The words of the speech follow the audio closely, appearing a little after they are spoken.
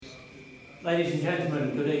Ladies and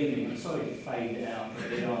gentlemen, good evening. I'm sorry to fade it out, but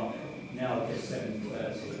we are now at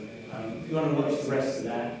 7:30. If you want to watch the rest of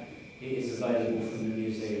that, it is available from the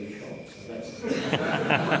museum shop. So that's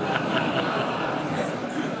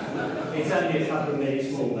it's only a couple of minutes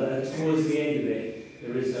more, but towards the end of it,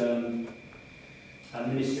 there is a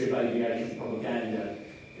Ministry of Aviation propaganda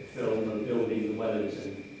film of building the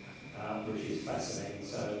Wellington, which is fascinating.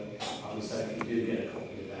 So I would say if you do get a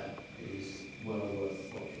copy of that, it is well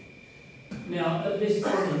worth watching. Now, at this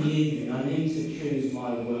point in the evening, I need to choose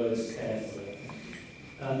my words carefully.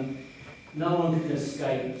 No one can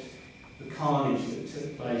escape the carnage that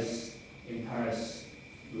took place in Paris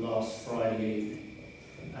last Friday evening,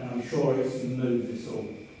 and I'm sure it's moved us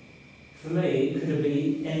all. For me, it could have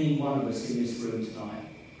been any one of us in this room tonight.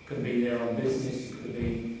 It could be there on business, it could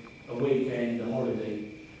be a weekend, a holiday,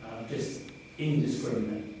 just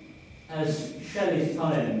indiscriminate. As Shelley's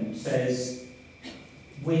poem says,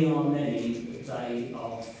 we are many, but they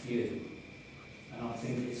are few. And I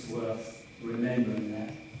think it's worth remembering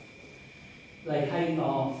that. They hate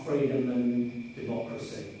our freedom and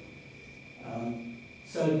democracy.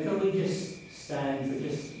 So can we just stand for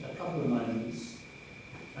just a couple of moments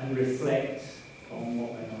and reflect on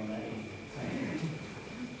what went on that evening? Thank you.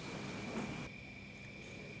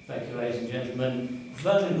 Thank you, ladies and gentlemen.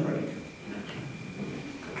 Vernon Creek.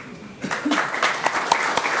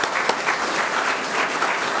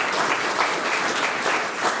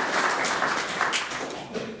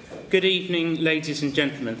 Good evening, ladies and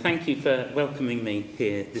gentlemen. Thank you for welcoming me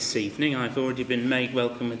here this evening. I've already been made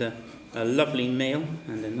welcome with a lovely meal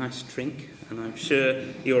and a nice drink, and I'm sure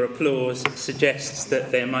your applause suggests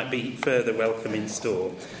that there might be further welcome in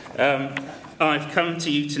store. I've come to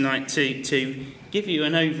you tonight to give you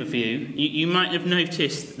an overview. You might have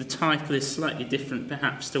noticed that the title is slightly different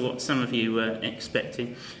perhaps to what some of you were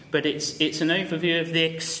expecting, but it's an overview of the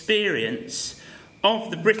experience of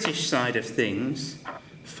the British side of things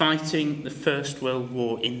fighting the First World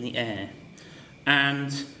War in the air.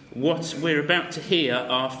 And what we're about to hear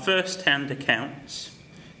are first-hand accounts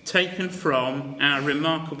taken from our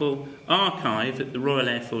remarkable archive at the Royal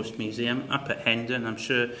Air Force Museum up at Hendon. I'm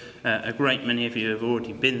sure a great many of you have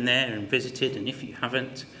already been there and visited, and if you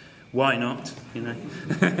haven't, why not, you know?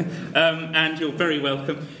 And you're very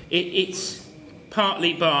welcome. It's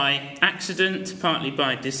partly by accident, partly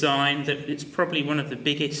by design, that it's probably one of the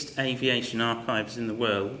biggest aviation archives in the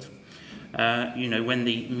world. When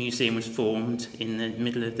the museum was formed in the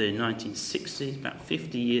middle of the 1960s, about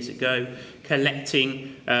 50 years ago,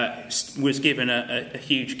 collecting was given a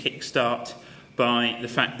huge kickstart by the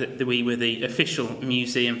fact that we were the official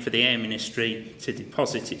museum for the Air Ministry to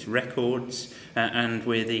deposit its records, and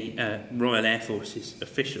we're the Royal Air Force's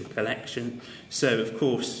official collection. So, of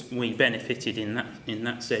course, we benefited in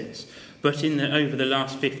that sense. But over the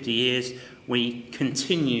last 50 years, we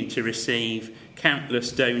continue to receive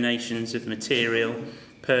countless donations of material,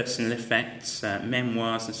 personal effects,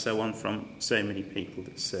 memoirs and so on from so many people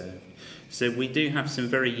that served. So we do have some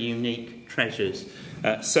very unique treasures,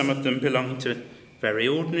 some of them belonging to very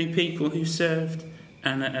ordinary people who served,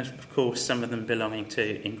 and of course some of them belonging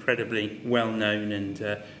to incredibly well-known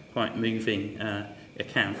and quite moving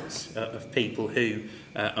accounts of people who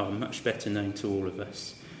are much better known to all of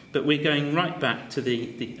us. But we're going right back to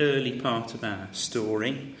the early part of our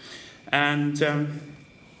story. And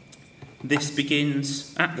this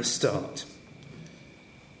begins at the start.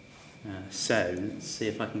 So let's see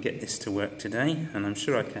if I can get this to work today, and I'm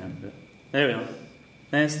sure I can. But there we are.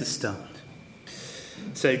 There's the start.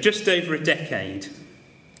 So just over a decade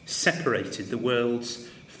separated the world's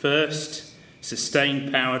first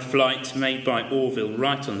sustained powered flight made by Orville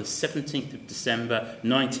Wright on the 17th of December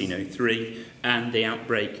 1903 and the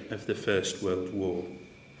outbreak of the First World War.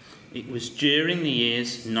 It was during the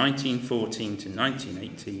years 1914 to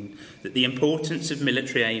 1918 that the importance of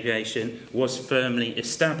military aviation was firmly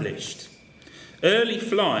established. Early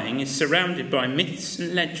flying is surrounded by myths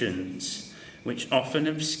and legends which often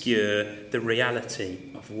obscure the reality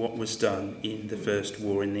of what was done in the First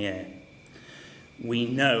War in the air. We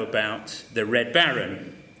know about the Red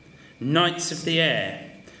Baron, Knights of the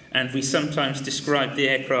Air, and we sometimes describe the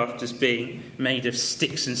aircraft as being made of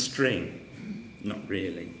sticks and string. Not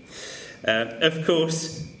really. Of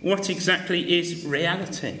course, what exactly is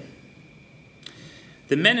reality?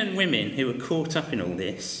 The men and women who were caught up in all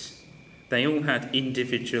this, they all had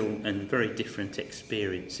individual and very different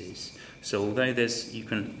experiences. So although you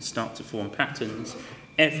can start to form patterns,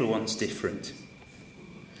 everyone's different.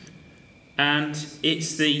 And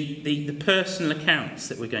it's the personal accounts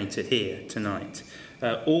that we're going to hear tonight,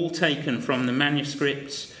 all taken from the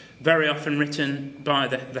manuscripts, very often written by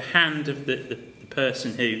the hand of the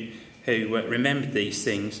person who who remembered these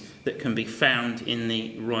things that can be found in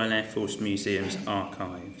the Royal Air Force Museum's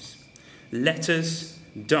archives. Letters,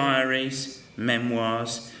 diaries,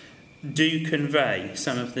 memoirs do convey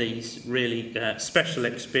some of these really special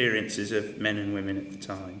experiences of men and women at the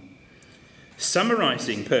time.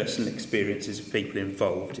 Summarising personal experiences of people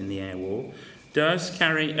involved in the air war does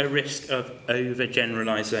carry a risk of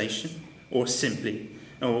overgeneralisation or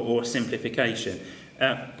simplification.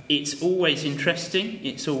 It's always interesting,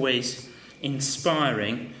 it's always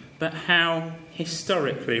inspiring, but how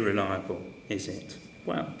historically reliable is it?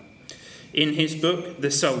 Well, in his book,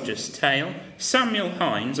 The Soldier's Tale, Samuel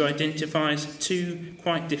Hines identifies two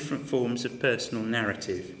quite different forms of personal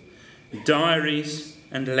narrative: diaries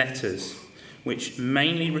and letters, which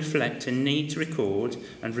mainly reflect a need to record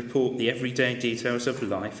and report the everyday details of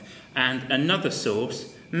life, and another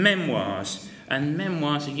source, memoirs. And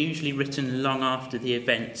memoirs are usually written long after the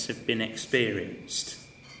events have been experienced.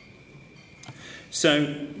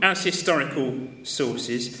 So, as historical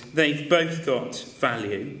sources, they've both got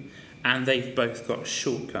value and they've both got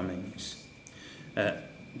shortcomings.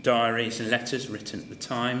 Diaries and letters written at the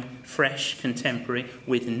time, fresh, contemporary,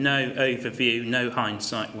 with no overview, no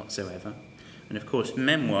hindsight whatsoever. And of course,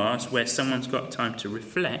 memoirs, where someone's got time to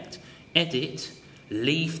reflect, edit,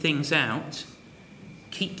 leave things out,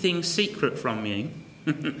 keep things secret from you.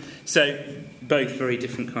 So, both very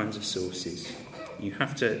different kinds of sources. You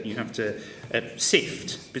have to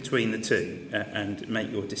sift between the two and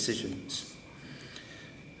make your decisions.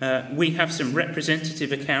 We have some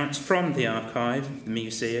representative accounts from the archive, the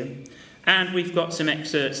museum, and we've got some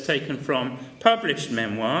excerpts taken from published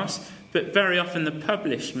memoirs, but very often the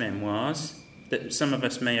published memoirs that some of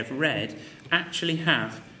us may have read actually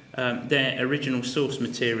have their original source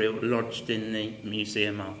material lodged in the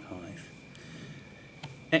museum archive.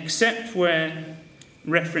 Except where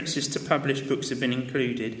references to published books have been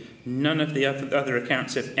included, none of the other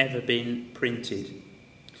accounts have ever been printed.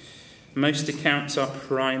 Most accounts are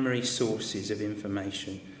primary sources of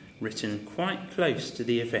information, written quite close to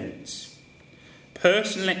the events.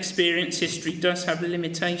 Personal experience history does have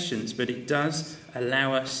limitations, but it does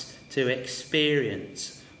allow us to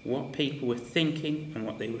experience what people were thinking and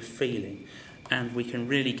what they were feeling. And we can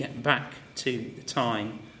really get back to the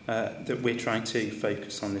time that we're trying to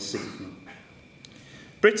focus on this evening.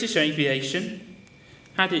 British aviation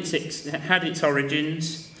had its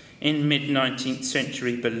origins in mid-19th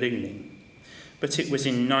century ballooning, but it was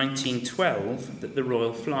in 1912 that the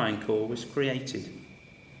Royal Flying Corps was created.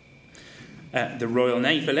 The Royal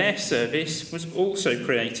Naval Air Service was also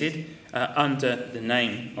created under the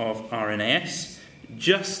name of RNAS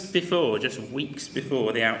just weeks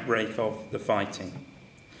before the outbreak of the fighting.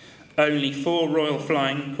 Only 4 Royal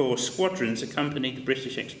Flying Corps squadrons accompanied the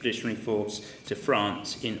British Expeditionary Force to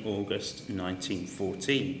France in August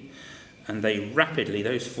 1914. And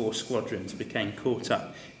those 4 squadrons became caught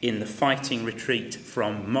up in the fighting retreat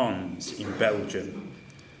from Mons in Belgium,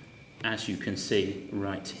 as you can see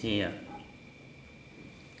right here.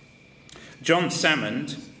 John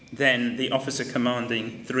Salmond, then the officer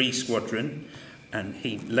commanding 3 Squadron, and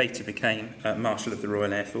he later became Marshal of the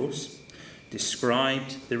Royal Air Force,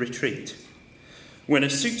 described the retreat. When a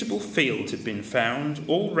suitable field had been found,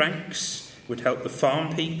 all ranks would help the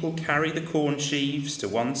farm people carry the corn sheaves to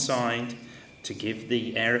one side to give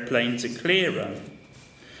the aeroplanes a clear run.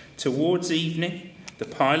 Towards evening, the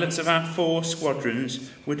pilots of our 4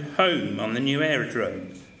 squadrons would home on the new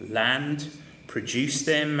aerodrome, land, produce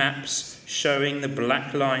their maps showing the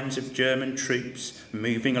black lines of German troops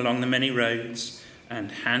moving along the many roads,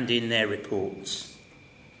 and hand in their reports.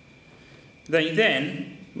 They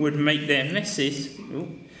then would make their messes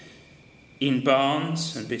in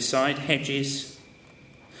barns and beside hedges,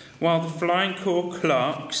 while the Flying Corps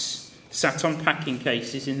clerks sat on packing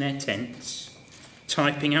cases in their tents,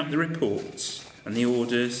 typing out the reports and the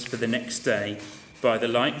orders for the next day by the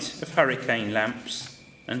light of hurricane lamps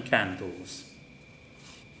and candles.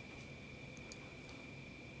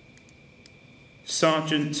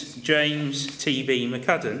 Sergeant James T.B.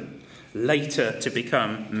 McCudden, later to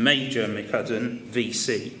become Major McCudden,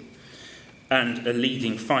 VC, and a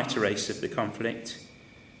leading fighter ace of the conflict,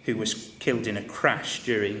 who was killed in a crash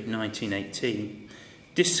during 1918,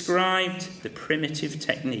 described the primitive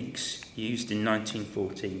techniques used in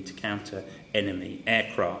 1914 to counter enemy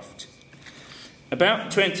aircraft.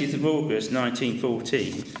 About 20th of August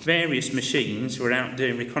 1914, various machines were out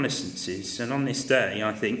doing reconnaissances, and on this day,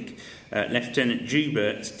 I think, Lieutenant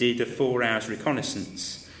Joubert did a 4 hours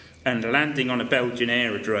reconnaissance, and landing on a Belgian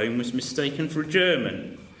aerodrome was mistaken for a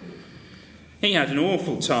German. He had an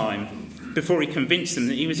awful time before he convinced them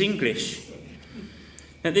that he was English.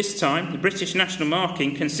 At this time, the British national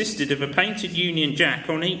marking consisted of a painted Union Jack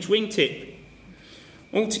on each wingtip.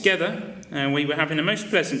 Altogether, we were having a most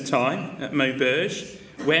pleasant time at Maubeuge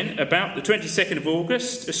when, about the 22nd of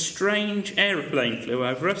August, a strange aeroplane flew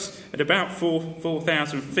over us at about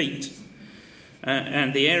 4,000 feet.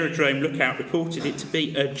 And the aerodrome lookout reported it to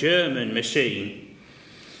be a German machine,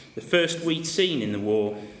 the first we'd seen in the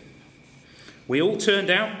war. We all turned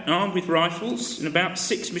out armed with rifles, and about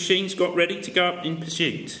 6 machines got ready to go up in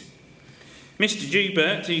pursuit. Mr.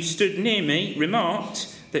 Joubert, who stood near me,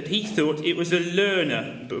 remarked that he thought it was a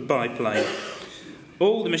Lerner biplane.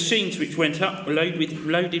 All the machines which went up were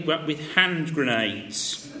loaded up with hand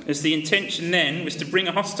grenades, as the intention then was to bring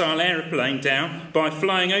a hostile aeroplane down by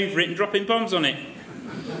flying over it and dropping bombs on it.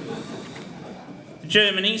 The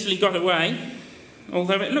German easily got away,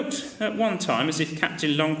 although it looked at one time as if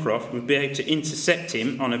Captain Longcroft would be able to intercept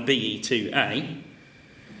him on a BE-2A.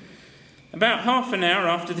 About half an hour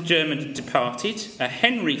after the German had departed, a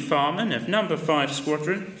Henry Farman of No. 5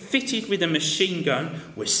 Squadron, fitted with a machine gun,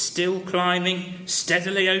 was still climbing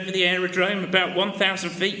steadily over the aerodrome about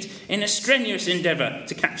 1,000 feet in a strenuous endeavour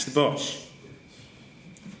to catch the Boche.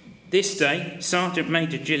 This day, Sergeant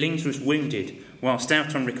Major Gillings was wounded whilst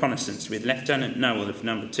out on reconnaissance with Lieutenant Noel of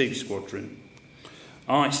No. 2 Squadron.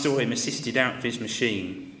 I saw him assisted out of his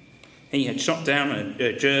machine. He had shot down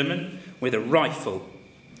a German with a rifle.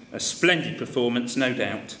 A splendid performance, no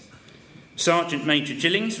doubt. Sergeant Major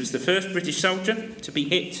Gillings was the first British soldier to be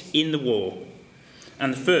hit in the war,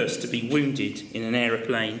 and the first to be wounded in an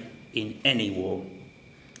aeroplane in any war.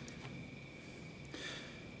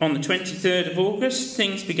 On the 23rd of August,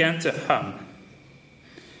 things began to hum.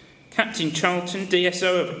 Captain Charlton,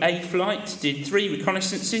 DSO of A Flight, did 3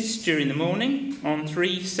 reconnaissances during the morning on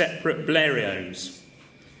 3 separate Blérios,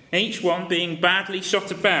 each one being badly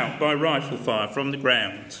shot about by rifle fire from the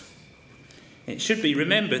ground. It should be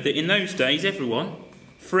remembered that in those days everyone,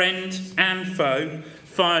 friend and foe,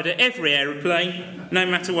 fired at every aeroplane, no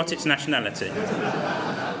matter what its nationality.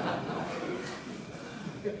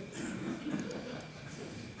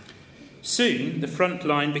 Soon the front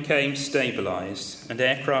line became stabilised and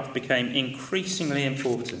aircraft became increasingly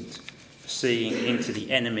important for seeing into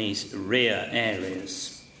the enemy's rear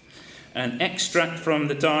areas. An extract from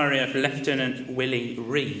the diary of Lieutenant Willie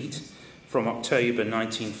Reid from October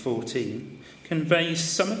 1914 conveys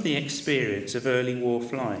some of the experience of early war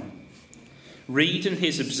flying. Reid and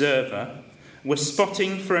his observer were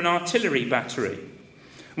spotting for an artillery battery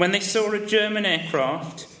when they saw a German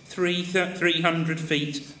aircraft 300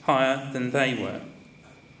 feet higher than they were.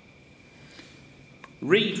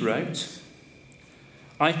 Reid wrote,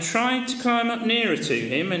 "I tried to climb up nearer to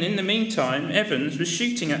him, and in the meantime Evans was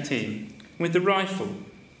shooting at him with the rifle.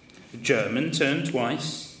 The German turned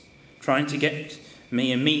twice, trying to get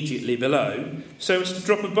me immediately below so as to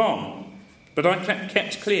drop a bomb, but I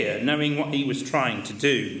kept clear, knowing what he was trying to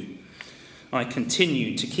do. I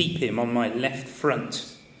continued to keep him on my left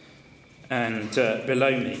front and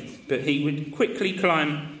below me, but he would quickly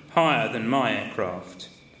climb higher than my aircraft.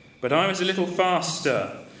 But I was a little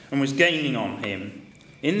faster and was gaining on him.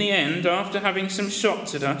 In the end, after having some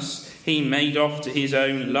shots at us, he made off to his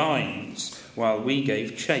own lines, while we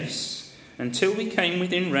gave chase, until we came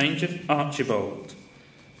within range of Archibald.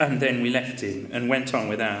 And then we left him and went on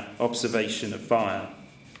with our observation of fire."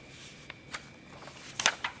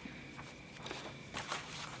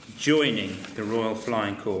 Joining the Royal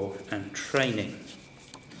Flying Corps and training.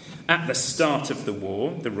 At the start of the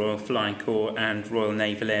war, the Royal Flying Corps and Royal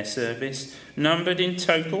Naval Air Service numbered in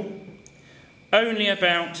total only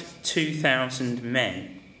about 2,000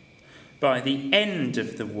 men. By the end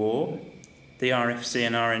of the war, the RFC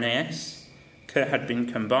and RNAS had been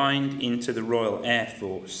combined into the Royal Air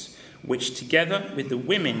Force, which together with the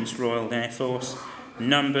Women's Royal Air Force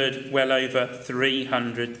numbered well over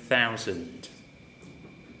 300,000.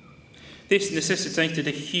 This necessitated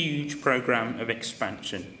a huge programme of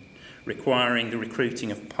expansion, requiring the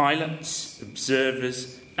recruiting of pilots,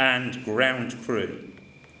 observers and ground crew.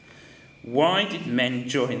 Why did men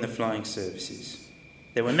join the flying services?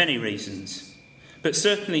 There were many reasons, but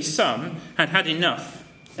certainly some had had enough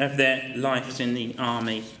of their lives in the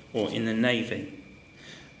army or in the navy,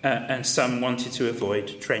 and some wanted to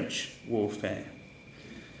avoid trench warfare.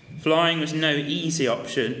 Flying was no easy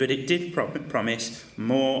option, but it did promise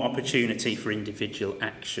more opportunity for individual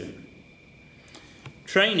action.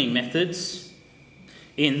 Training methods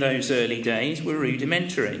in those early days were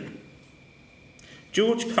rudimentary.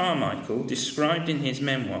 George Carmichael described in his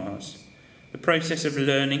memoirs the process of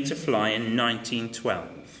learning to fly in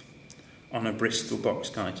 1912 on a Bristol box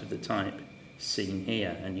kite of the type seen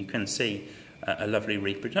here, and you can see a lovely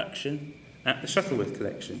reproduction at the Shuttleworth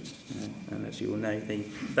collection. And as you all know,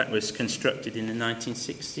 that was constructed in the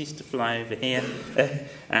 1960s to fly over here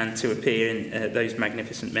and to appear in those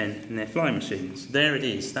magnificent men in their flying machines. There it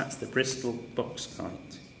is. That's the Bristol box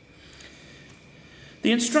kite.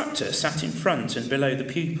 The instructor sat in front and below the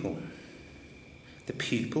pupil. The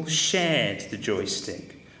pupil shared the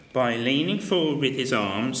joystick by leaning forward with his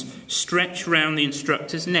arms stretched round the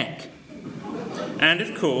instructor's neck, and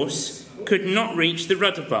of course could not reach the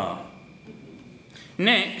rudder bar.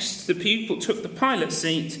 Next, the pupil took the pilot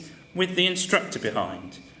seat with the instructor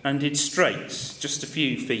behind and did straights just a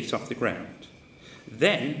few feet off the ground.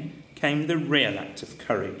 Then came the real act of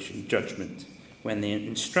courage and judgment, when the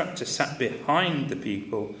instructor sat behind the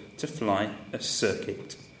pupil to fly a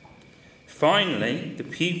circuit. Finally, the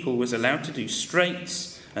pupil was allowed to do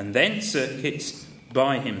straights and then circuits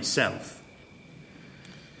by himself.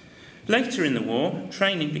 Later in the war,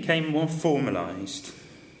 training became more formalised.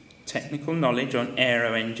 Technical knowledge on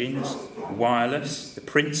aero engines, wireless, the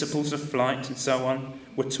principles of flight and so on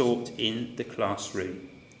were taught in the classroom.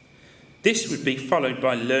 This would be followed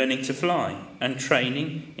by learning to fly and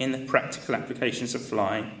training in the practical applications of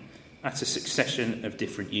flying at a succession of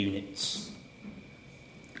different units.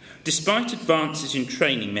 Despite advances in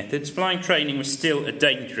training methods, flying training was still a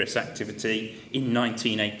dangerous activity in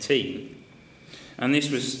 1918, and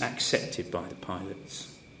this was accepted by the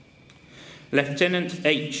pilots. Lieutenant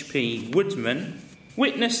H.P. Woodman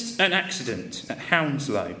witnessed an accident at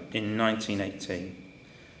Hounslow in 1918.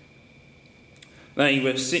 They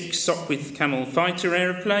were 6 Sopwith Camel fighter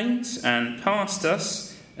aeroplanes and passed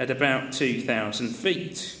us at about 2,000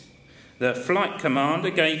 feet. The flight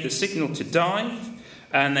commander gave the signal to dive,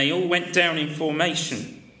 and they all went down in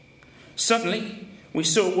formation. Suddenly, we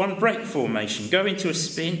saw one break formation go into a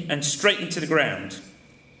spin and straight into the ground.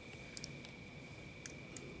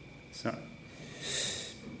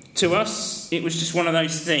 To us, it was just one of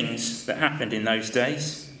those things that happened in those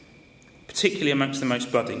days, particularly amongst the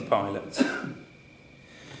most budding pilots.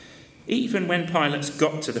 Even when pilots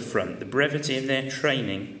got to the front, the brevity of their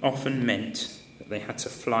training often meant that they had to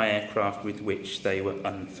fly aircraft with which they were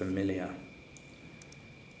unfamiliar.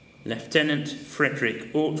 Lieutenant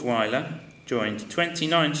Frederick Ortweiler joined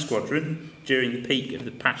 29 Squadron during the peak of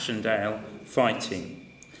the Passchendaele fighting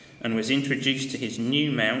and was introduced to his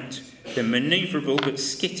new mount, the manoeuvrable but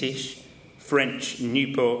skittish French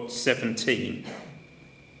Nieuport 17.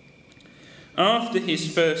 After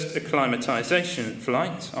his first acclimatisation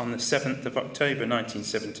flight on the 7th of October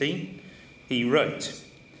 1917, he wrote,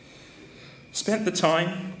 "Spent the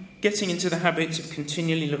time getting into the habit of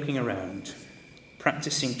continually looking around,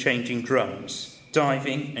 practising changing drums,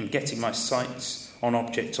 diving and getting my sights on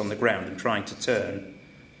objects on the ground and trying to turn.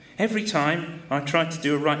 Every time I tried to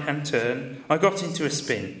do a right-hand turn, I got into a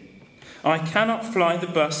spin. I cannot fly the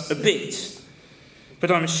bus a bit,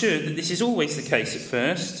 but I'm assured that this is always the case at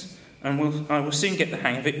first, and I will soon get the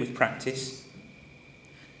hang of it with practice."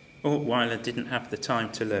 Ortweiler didn't have the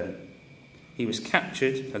time to learn. He was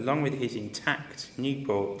captured along with his intact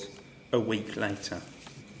Nieuport a week later.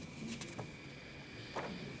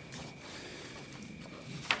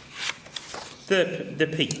 The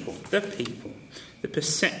people. The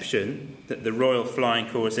perception that the Royal Flying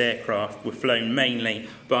Corps aircraft were flown mainly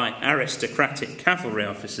by aristocratic cavalry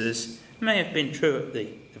officers may have been true at the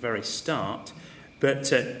very start,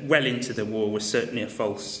 but well into the war was certainly a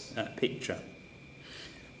false picture.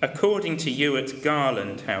 According to Ewart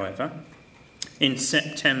Garland, however, in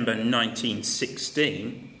September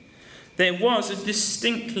 1916, there was a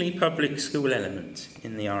distinctly public school element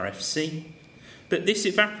in the RFC, but this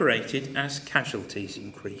evaporated as casualties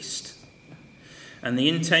increased. And the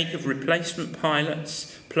intake of replacement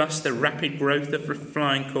pilots, plus the rapid growth of the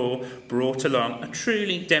Flying Corps, brought along a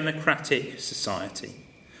truly democratic society,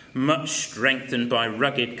 much strengthened by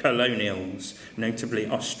rugged colonials, notably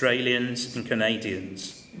Australians and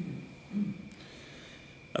Canadians.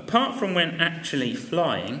 Apart from when actually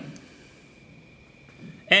flying,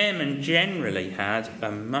 airmen generally had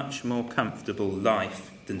a much more comfortable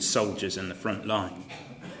life than soldiers in the front line.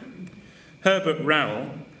 Herbert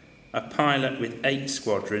Rowell, a pilot with 8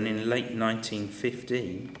 Squadron in late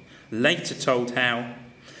 1915, later told how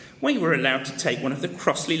we were allowed to take one of the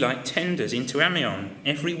Crossley Light tenders into Amiens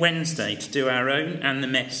every Wednesday to do our own and the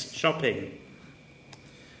mess shopping.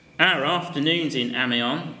 Our afternoons in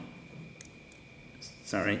Amiens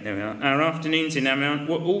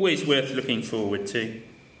were always worth looking forward to.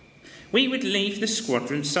 We would leave the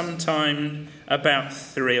squadron sometime about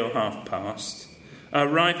 3 or half past,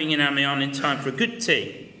 arriving in Amiens in time for a good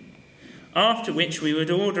tea, after which we would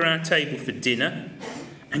order our table for dinner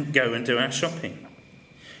and go and do our shopping.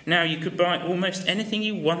 Now you could buy almost anything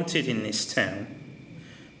you wanted in this town.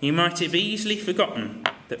 You might have easily forgotten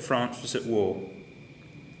that France was at war.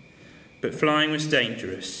 But flying was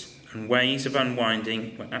dangerous, and ways of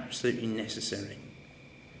unwinding were absolutely necessary.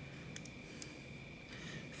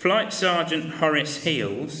 Flight Sergeant Horace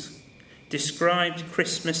Heels described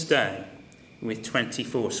Christmas Day with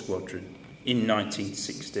 24 Squadron in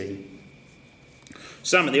 1916.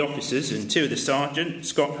 Some of the officers and two of the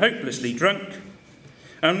sergeants got hopelessly drunk,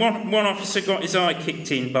 and one officer got his eye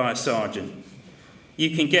kicked in by a sergeant.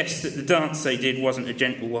 You can guess that the dance they did wasn't a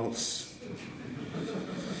gentle waltz.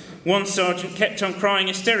 One sergeant kept on crying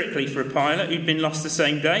hysterically for a pilot who'd been lost the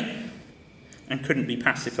same day and couldn't be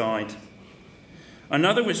pacified.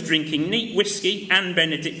 Another was drinking neat whiskey and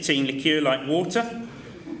Benedictine liqueur like water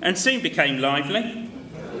and soon became lively.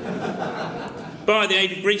 By the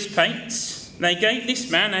aid of grease paints, they gave this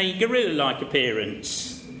man a gorilla-like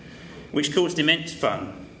appearance, which caused immense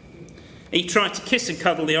fun. He tried to kiss and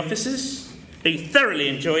cuddle the officers, who thoroughly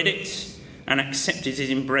enjoyed it and accepted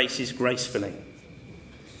his embraces gracefully.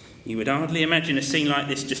 You would hardly imagine a scene like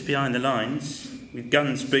this just behind the lines, with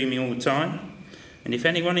guns booming all the time. And if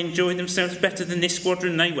anyone enjoyed themselves better than this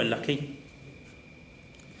squadron, they were lucky.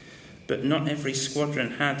 But not every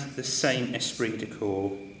squadron had the same esprit de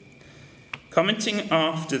corps. Commenting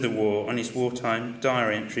after the war on his wartime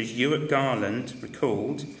diary entries, Ewart Garland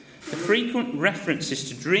recalled, the frequent references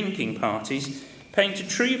to drinking parties paint a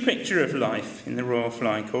true picture of life in the Royal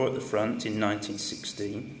Flying Corps at the front in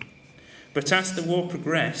 1916. But as the war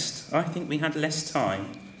progressed, I think we had less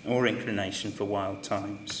time or inclination for wild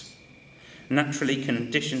times. Naturally,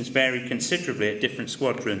 conditions varied considerably at different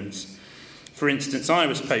squadrons. For instance, I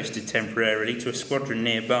was posted temporarily to a squadron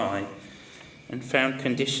nearby and found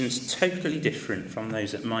conditions totally different from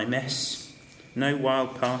those at my mess. No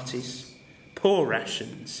wild parties, poor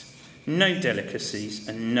rations, no delicacies,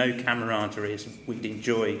 and no camaraderie as we'd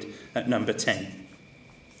enjoyed at number 10.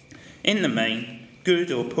 In the main,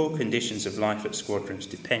 good or poor conditions of life at squadrons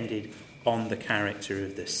depended on the character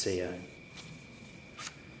of the CO.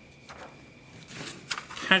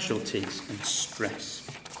 Casualties and stress.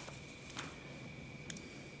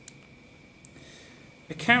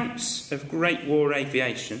 Accounts of Great War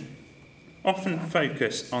aviation often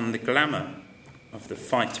focus on the glamour of the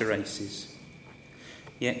fighter races.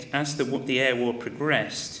 Yet as the air war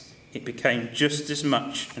progressed, it became just as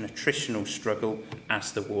much an attritional struggle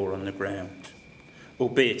as the war on the ground,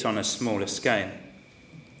 albeit on a smaller scale.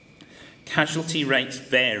 Casualty rates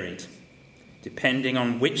varied, depending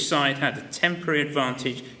on which side had a temporary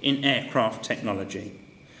advantage in aircraft technology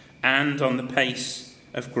and on the pace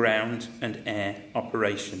of ground and air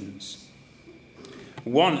operations.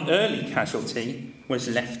 One early casualty was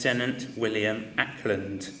Lieutenant William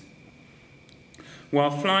Ackland.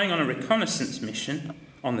 While flying on a reconnaissance mission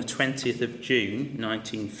on the 20th of June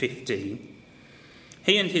 1915,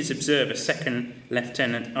 he and his observer, Second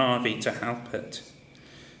Lieutenant R.V. ter Halpert,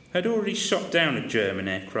 had already shot down a German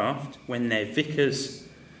aircraft when their Vickers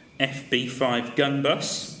FB-5 gun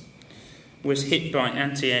bus was hit by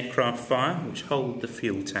anti-aircraft fire which holed the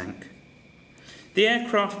fuel tank. The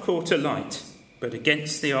aircraft caught alight, but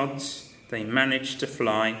against the odds they managed to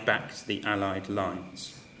fly back to the Allied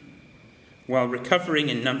lines. While recovering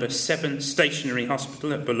in number 7 stationary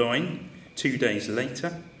hospital at Boulogne 2 days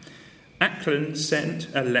later, Ackland sent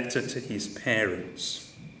a letter to his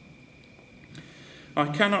parents. I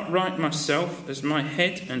cannot write myself as my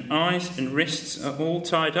head and eyes and wrists are all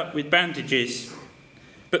tied up with bandages,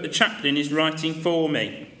 but the chaplain is writing for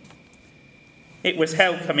me. It was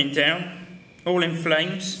hell coming down, all in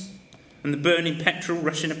flames, and the burning petrol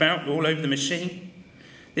rushing about all over the machine.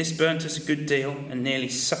 This burnt us a good deal and nearly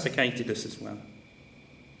suffocated us as well.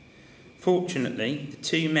 Fortunately, the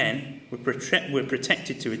two men were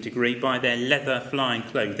protected to a degree by their leather flying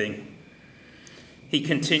clothing. He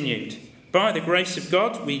continued, by the grace of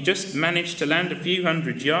God, we just managed to land a few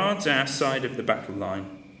hundred yards our side of the battle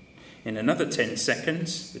line. In another 10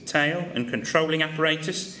 seconds, the tail and controlling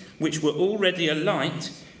apparatus, which were already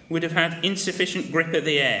alight, would have had insufficient grip of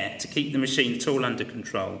the air to keep the machine at all under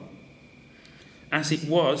control. As it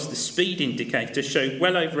was, the speed indicator showed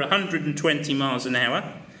well over 120 miles an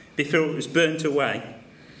hour before it was burnt away,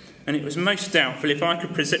 and it was most doubtful if I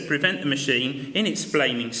could prevent the machine in its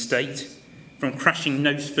flaming state from crashing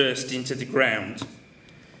nose first into the ground.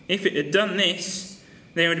 If it had done this,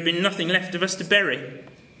 there would have been nothing left of us to bury.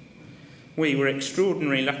 We were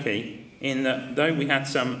extraordinarily lucky in that though we had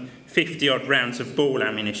some 50-odd rounds of ball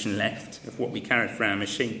ammunition left of what we carried for our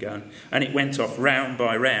machine gun, and it went off round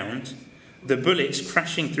by round, the bullets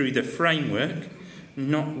crashing through the framework,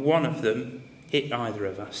 not one of them hit either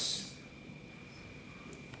of us.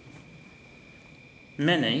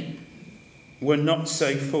 many were not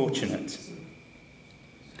so fortunate.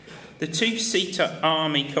 The two Sea-Tac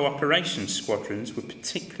Army Cooperation Squadrons were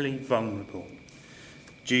particularly vulnerable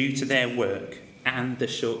due to their work and the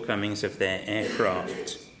shortcomings of their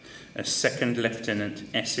aircraft, as Second Lieutenant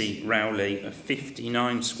S.E. Rowley of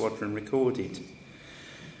 59 Squadron recorded.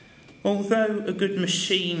 Although a good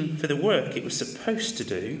machine for the work it was supposed to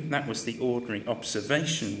do, that was the ordinary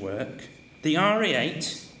observation work, the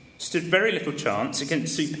RE-8 stood very little chance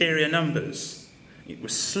against superior numbers. It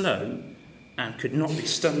was slow and could not be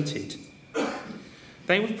stunted.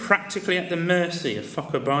 They were practically at the mercy of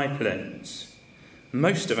Fokker biplanes.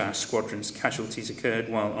 Most of our squadron's casualties occurred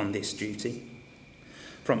while on this duty.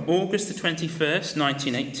 From August the 21st,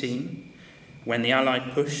 1918, when the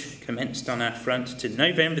Allied push commenced on our front, to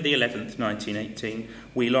November the 11th, 1918,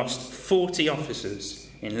 we lost 40 officers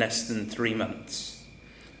in less than 3 months.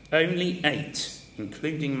 Only 8,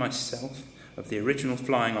 including myself, of the original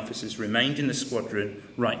flying officers remained in the squadron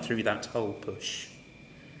right through that whole push.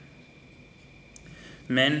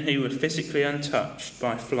 Men who were physically untouched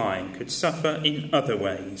by flying could suffer in other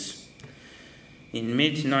ways. In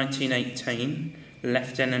mid-1918,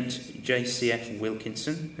 Lieutenant J.C.F.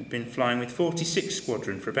 Wilkinson had been flying with 46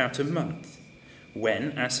 Squadron for about a month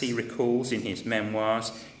when, as he recalls in his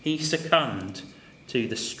memoirs, he succumbed to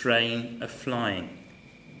the strain of flying.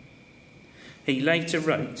 He later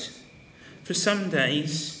wrote, "For some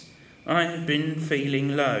days I had been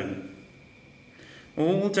feeling low.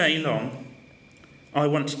 All day long I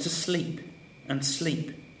wanted to sleep and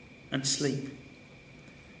sleep and sleep.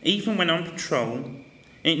 Even when on patrol,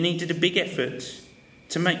 it needed a big effort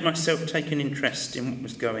to make myself take an interest in what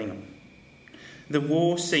was going on. The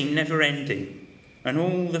war seemed never ending, and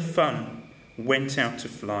all the fun went out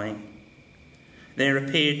of flying. There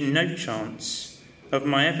appeared no chance of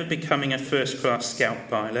my ever becoming a first-class scout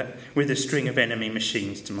pilot with a string of enemy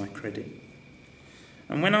machines to my credit.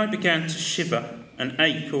 And when I began to shiver and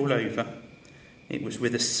ache all over, it was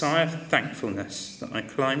with a sigh of thankfulness that I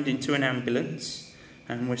climbed into an ambulance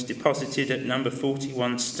and was deposited at number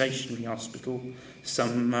 41 Stationary Hospital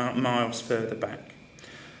some miles further back.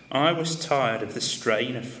 I was tired of the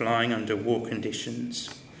strain of flying under war conditions,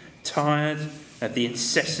 tired of the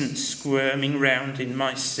incessant squirming round in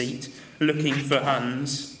my seat looking for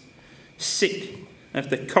Huns, sick of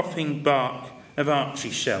the coughing bark of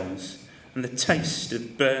Archie shells and the taste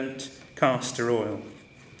of burnt castor oil.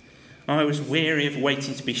 I was weary of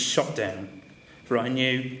waiting to be shot down, for I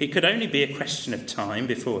knew it could only be a question of time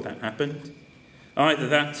before that happened. Either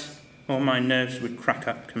that or my nerves would crack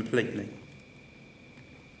up completely."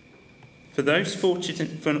 For those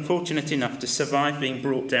fortunate enough to survive being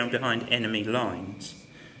brought down behind enemy lines,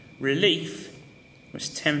 relief was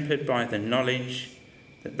tempered by the knowledge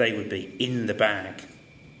that they would be in the bag.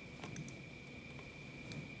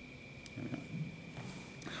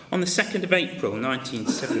 On the 2nd of April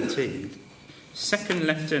 1917, Second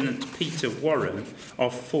Lieutenant Peter Warren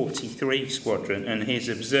of 43 Squadron and his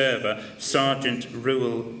observer, Sergeant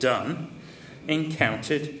Reuel Dunn,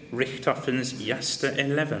 encountered Richthofen's Jasta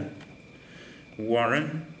 11.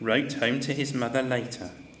 Warren wrote home to his mother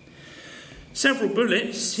later, "Several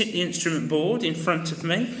bullets hit the instrument board in front of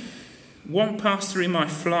me. One passed through my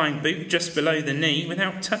flying boot just below the knee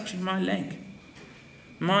without touching my leg.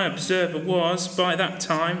 My observer was, by that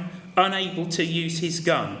time, unable to use his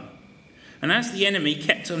gun. And as the enemy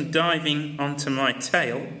kept on diving onto my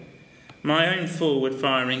tail, my own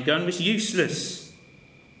forward-firing gun was useless.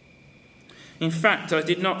 In fact, I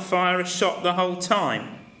did not fire a shot the whole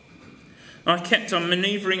time. I kept on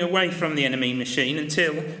manoeuvring away from the enemy machine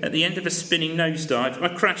until, at the end of a spinning nosedive, I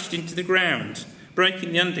crashed into the ground,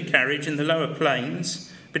 breaking the undercarriage and the lower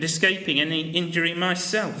planes, but escaping any injury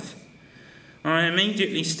myself. I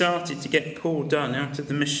immediately started to get poor Dunn out of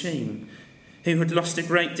the machine, who had lost a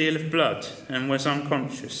great deal of blood and was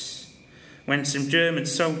unconscious, when some German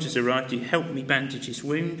soldiers arrived who helped me bandage his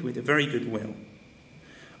wound with a very good will.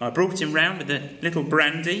 I brought him round with a little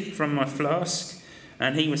brandy from my flask,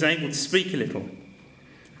 and he was able to speak a little.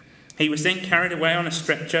 He was then carried away on a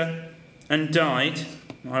stretcher and died,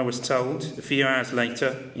 I was told, a few hours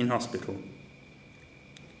later in hospital."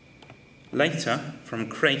 Later, from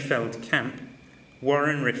Krefeld Camp,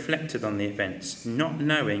 Warren reflected on the events, not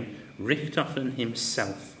knowing Richthofen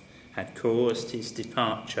himself had caused his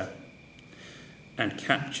departure and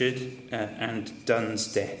captured and Dunn's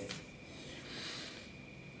death.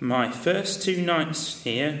 "My first 2 nights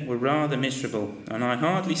here were rather miserable, and I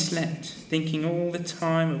hardly slept, thinking all the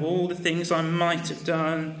time of all the things I might have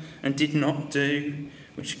done and did not do,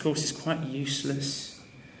 which of course is quite useless.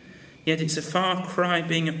 Yet it's a far cry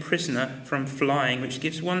being a prisoner from flying, which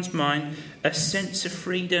gives one's mind a sense of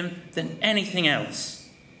freedom than anything else.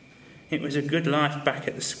 It was a good life back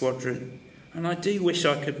at the squadron, and I do wish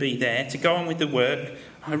I could be there to go on with the work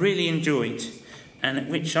I really enjoyed, and at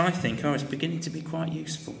which I think I was beginning to be quite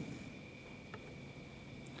useful.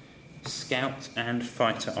 Scout and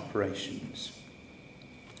fighter operations.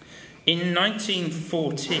 In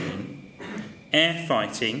 1914, air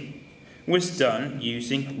fighting was done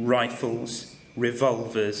using rifles,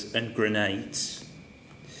 revolvers and grenades.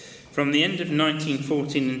 From the end of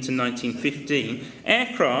 1914 into 1915,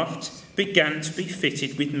 aircraft began to be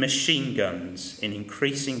fitted with machine guns in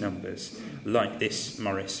increasing numbers, like this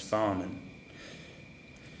Morris Farman.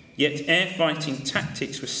 Yet air fighting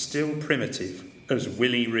tactics were still primitive, as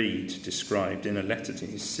Willie Reed described in a letter to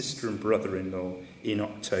his sister and brother-in-law in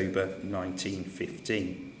October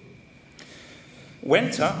 1915.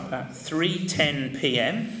 Went up at 3:10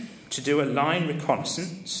 p.m. to do a line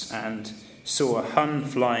reconnaissance and saw a Hun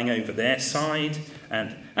flying over their side,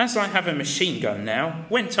 and as I have a machine gun now,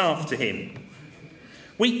 went after him.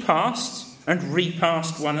 We passed and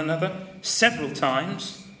repassed one another several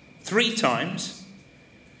times, 3 times,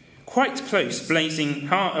 quite close, blazing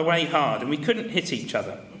away hard, and we couldn't hit each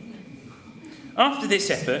other. After this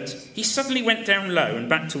effort, he suddenly went down low and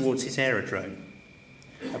back towards his aerodrome.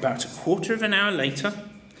 About a quarter of an hour later,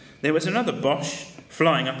 there was another Boche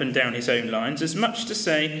flying up and down his own lines, as much to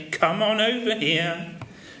say, "Come on over here."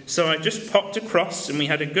 So I just popped across, and we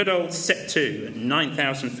had a good old set to at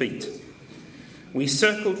 9,000 feet. We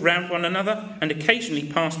circled round one another and occasionally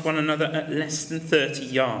passed one another at less than 30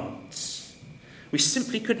 yards. We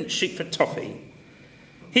simply couldn't shoot for toffee.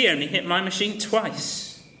 He only hit my machine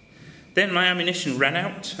twice. Then my ammunition ran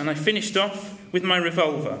out, and I finished off with my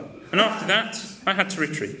revolver. And after that, I had to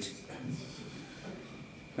retreat.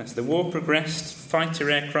 As the war progressed, fighter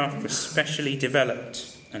aircraft were specially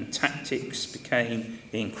developed, and tactics became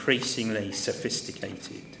increasingly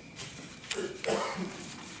sophisticated.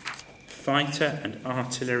 Fighter and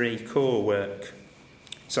artillery corps work.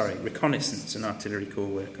 Reconnaissance and artillery corps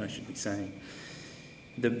work, I should be saying.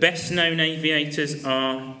 The best-known aviators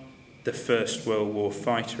are the First World War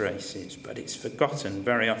fighter aces, but it's forgotten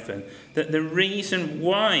very often that the reason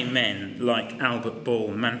why men like Albert Ball,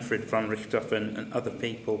 Manfred von Richthofen and other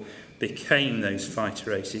people became those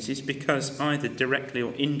fighter aces is because either directly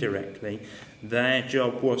or indirectly their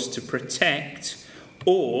job was to protect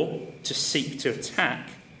or to seek to attack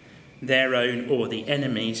their own or the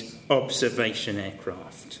enemy's observation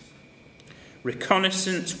aircraft.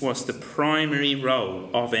 Reconnaissance was the primary role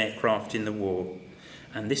of aircraft in the war,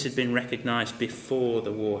 and this had been recognised before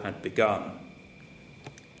the war had begun.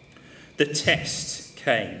 The test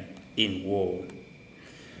came in war.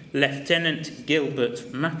 Lieutenant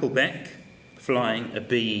Gilbert Mappelbeck, flying a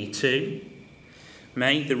BE-2,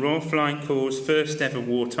 made the Royal Flying Corps' first ever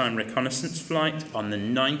wartime reconnaissance flight on the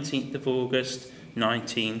 19th of August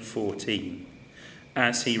 1914,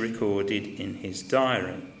 as he recorded in his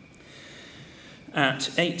diary. At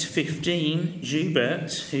 8:15,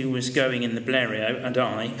 Joubert, who was going in the Blériot, and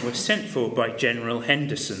I were sent for by General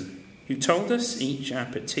Henderson, who told us each our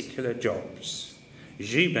particular jobs.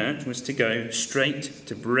 Joubert was to go straight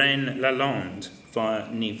to Braine-l'Alleud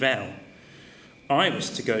via Nivelles. I was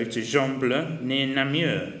to go to Jean-Bleu near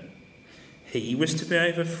Namur. He was to be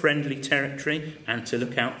over friendly territory and to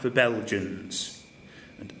look out for Belgians.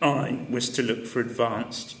 And I was to look for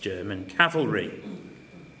advanced German cavalry.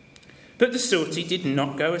 But the sortie did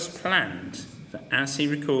not go as planned, for as he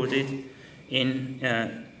recorded in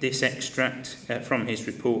this extract from his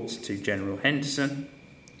report to General Henderson,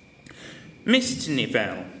 missed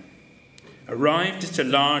Nivelles, arrived at a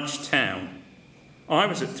large town. I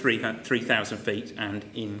was at 3,000 feet and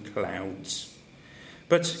in clouds,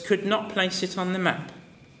 but could not place it on the map.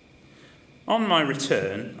 On my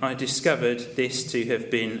return, I discovered this to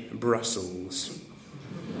have been Brussels.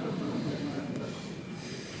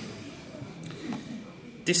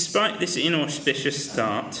 Despite this inauspicious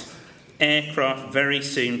start, aircraft very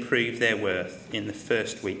soon proved their worth in the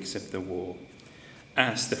first weeks of the war.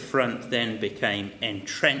 As the front then became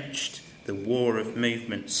entrenched, the war of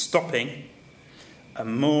movement stopping, a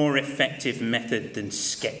more effective method than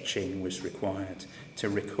sketching was required to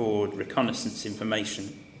record reconnaissance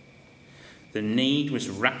information. The need was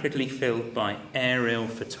rapidly filled by aerial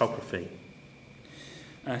photography.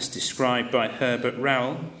 As described by Herbert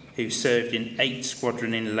Rowell, who served in 8th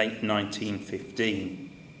Squadron in late 1915.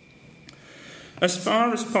 As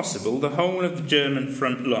far as possible, the whole of the German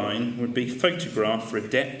front line would be photographed for a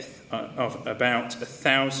depth of about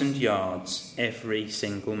 1,000 yards every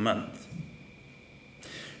single month.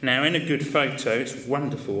 Now, in a good photo, it's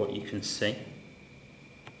wonderful what you can see.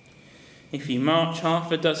 If you march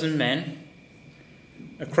half a dozen men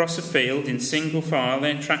across a field in single file,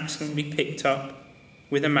 their tracks can be picked up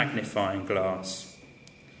with a magnifying glass.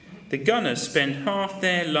 The gunners spend half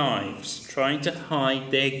their lives trying to hide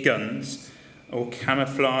their guns or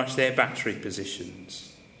camouflage their battery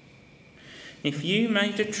positions. If you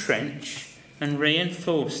made a trench and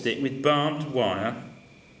reinforced it with barbed wire,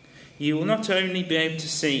 you will not only be able to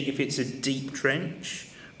see if it's a deep trench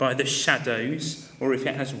by the shadows or if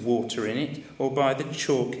it has water in it or by the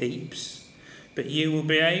chalk heaps, but you will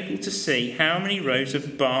be able to see how many rows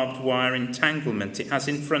of barbed wire entanglement it has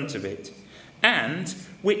in front of it and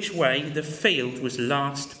which way the field was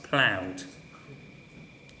last ploughed.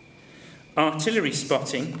 Artillery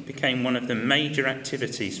spotting became one of the major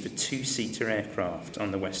activities for two-seater aircraft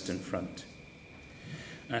on the Western Front.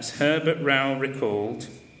 As Herbert Rowell recalled,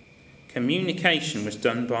 communication was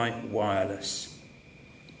done by wireless.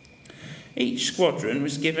 Each squadron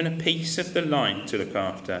was given a piece of the line to look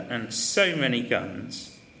after, and so many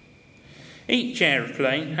guns. Each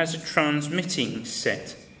aeroplane has a transmitting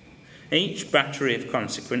set. Each battery of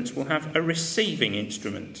consequence will have a receiving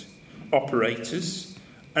instrument, operators,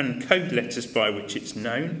 and code letters by which it's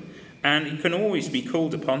known, and it can always be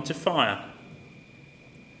called upon to fire.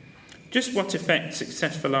 Just what effect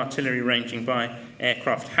successful artillery ranging by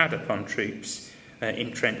aircraft had upon troops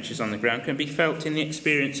in trenches on the ground can be felt in the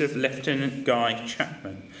experience of Lieutenant Guy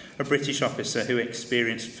Chapman, a British officer who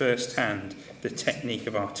experienced firsthand the technique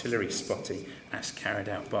of artillery spotting as carried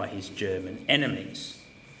out by his German enemies.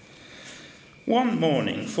 One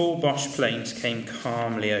morning, 4 Bosch planes came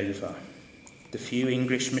calmly over. The few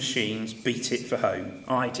English machines beat it for home.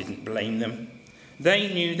 I didn't blame them.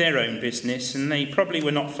 They knew their own business, and they probably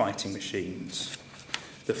were not fighting machines.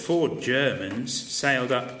 The 4 Germans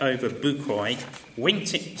sailed up over Bucquoy,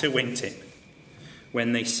 wingtip to wingtip.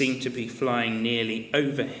 When they seemed to be flying nearly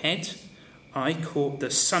overhead, I caught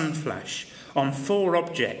the sun flash on 4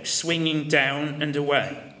 objects swinging down and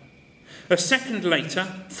away. A second later,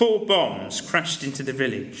 4 bombs crashed into the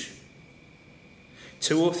village.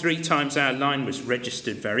 2 or 3 times our line was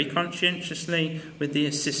registered very conscientiously with the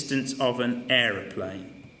assistance of an aeroplane.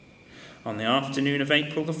 On the afternoon of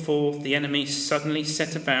April the 4th, the enemy suddenly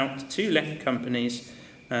set about 2 left companies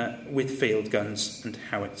with field guns and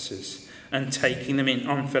howitzers, and taking them in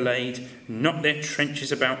enfilade, knocked their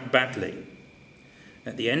trenches about badly.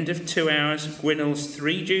 At the end of 2 hours, Gwinnell's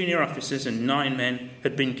 3 junior officers and 9 men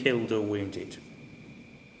had been killed or wounded.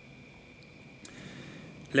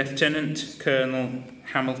 Lieutenant Colonel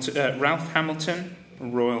Ralph Hamilton,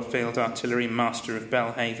 Royal Field Artillery Master of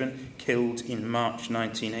Belhaven, killed in March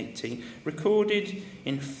 1980, recorded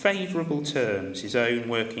in favourable terms his own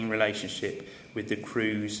working relationship with the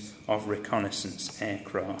crews of reconnaissance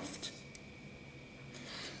aircraft.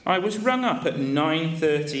 I was rung up at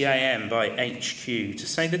 9:30 a.m. by HQ to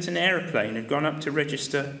say that an aeroplane had gone up to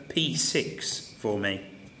register P6 for me.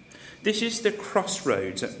 This is the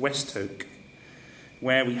crossroads at Westhoek,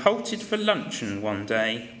 where we halted for luncheon one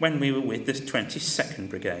day when we were with the 22nd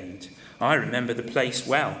Brigade. I remember the place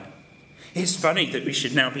well. It's funny that we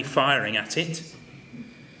should now be firing at it.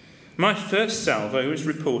 My first salvo was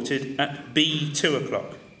reported at B2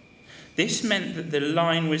 o'clock. This meant that the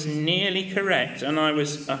line was nearly correct and I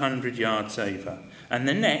was 100 yards over. And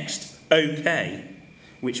the next, OK,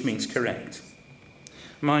 which means correct.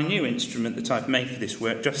 My new instrument that I've made for this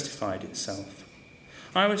work justified itself.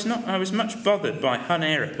 I was much bothered by Hun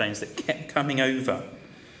aeroplanes that kept coming over.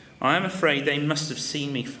 I am afraid they must have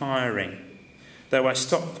seen me firing, though I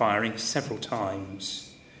stopped firing several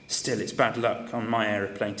times. Still, it's bad luck on my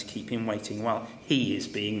aeroplane to keep him waiting while he is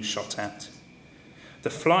being shot at. The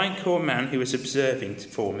Flying Corps man who was observing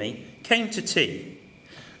for me came to tea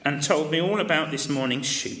and told me all about this morning's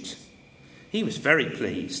shoot. He was very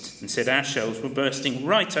pleased and said our shells were bursting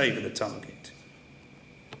right over the target.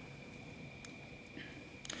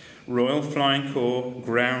 Royal Flying Corps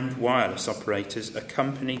ground wireless operators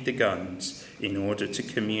accompanied the guns in order to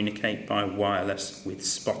communicate by wireless with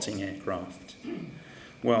spotting aircraft.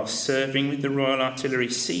 While serving with the Royal Artillery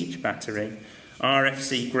Siege Battery,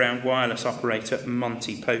 RFC ground wireless operator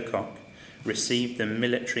Monty Pocock received the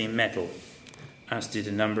Military Medal, as did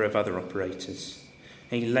a number of other operators.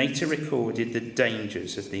 He later recorded the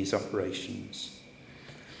dangers of these operations.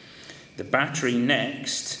 The battery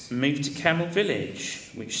next moved to Kemmel Village,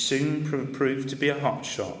 which soon proved to be a hot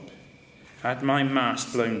shop. Had my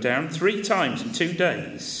mast blown down 3 times in 2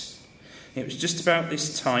 days. It was just about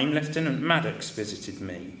this time Lieutenant Maddox visited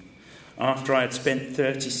me, after I had spent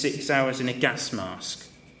 36 hours in a gas mask.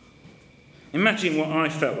 Imagine what I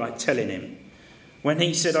felt like telling him. when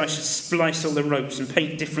he said I should splice all the ropes and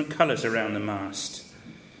paint different colours around the mast.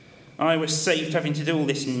 I was saved having to do all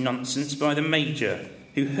this nonsense by the Major,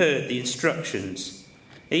 who heard the instructions.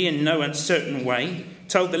 He, in no uncertain way,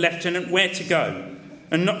 told the lieutenant where to go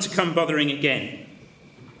and not to come bothering again.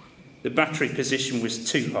 The battery position was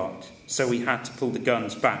too hot, so we had to pull the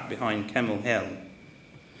guns back behind Kemmel Hill.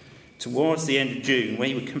 Towards the end of June,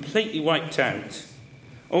 we were completely wiped out.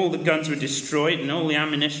 All the guns were destroyed and all the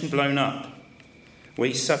ammunition blown up.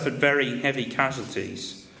 We suffered very heavy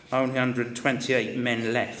casualties, only 128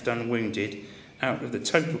 men left unwounded out of the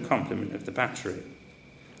total complement of the battery.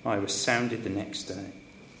 I was sounded the next day.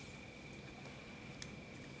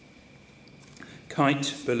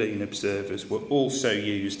 Kite balloon observers were also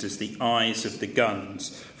used as the eyes of the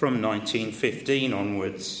guns from 1915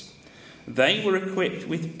 onwards. They were equipped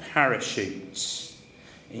with parachutes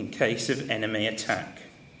in case of enemy attack.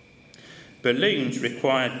 Balloons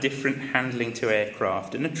required different handling to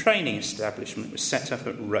aircraft, and a training establishment was set up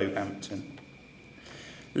at Roehampton.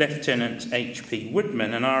 Lieutenant H.P.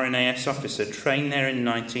 Woodman, an RNAS officer, trained there in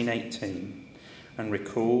 1918 and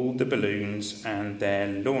recalled the balloons and their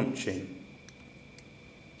launching.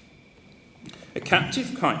 A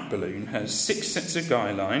captive kite balloon has 6 sets of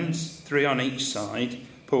guy lines, 3 on each side,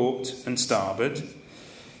 port and starboard,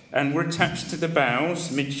 and were attached to the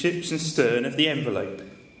bows, midships and stern of the envelope.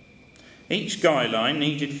 Each guy line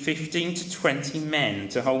needed 15 to 20 men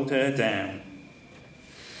to hold her down.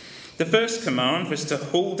 The first command was to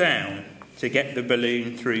haul down to get the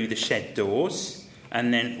balloon through the shed doors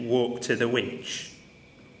and then walk to the winch.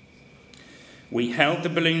 We held the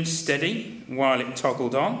balloon steady while it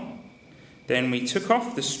toggled on. Then we took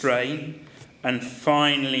off the strain and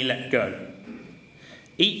finally let go.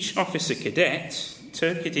 Each officer cadet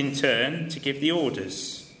took it in turn to give the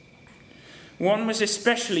orders. One was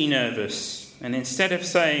especially nervous, and instead of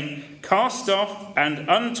saying, "Cast off and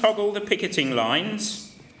untoggle the picketing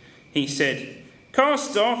lines," he said,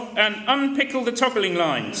 "Cast off and unpickle the toggling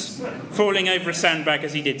lines," falling over a sandbag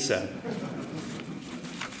as he did so.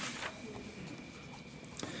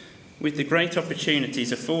 With the great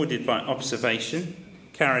opportunities afforded by observation,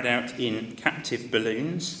 carried out in captive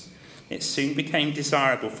balloons, it soon became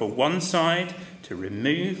desirable for one side to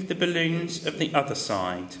remove the balloons of the other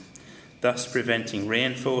side, thus preventing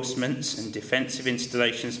reinforcements and defensive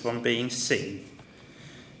installations from being seen.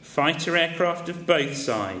 Fighter aircraft of both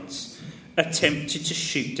sides attempted to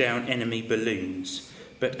shoot down enemy balloons,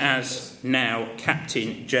 but as now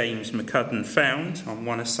Captain James McCudden found on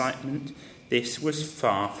one assignment, this was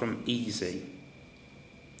far from easy.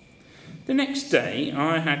 The next day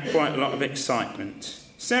I had quite a lot of excitement.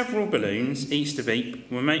 Several balloons east of Ypres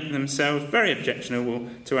were making themselves very objectionable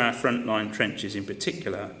to our frontline trenches in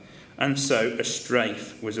particular, and so a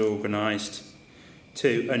strafe was organised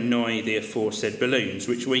to annoy the aforesaid balloons,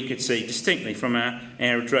 which we could see distinctly from our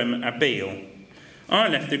aerodrome at Abbeville. I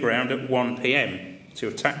left the ground at 1 p.m. to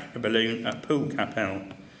attack a balloon at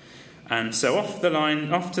Poelcapelle, and so off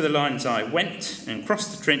to the lines I went and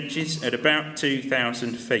crossed the trenches at about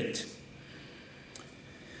 2,000 feet.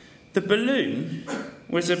 The balloon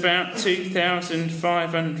was about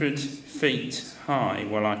 2,500 feet high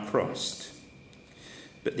while I crossed,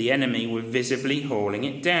 but the enemy were visibly hauling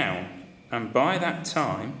it down, and by that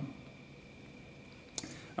time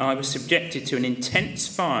I was subjected to an intense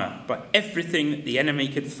fire by everything that the enemy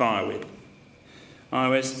could fire with. I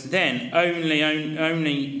was then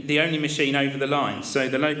the only machine over the line, so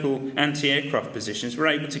the local anti-aircraft positions were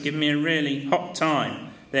able to give me a really hot time,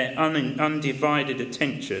 their undivided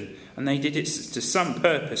attention, and they did it to some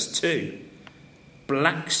purpose too.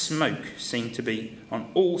 Black smoke seemed to be on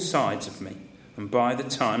all sides of me, and by the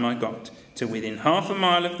time I got to within half a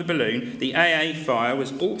mile of the balloon, the AA fire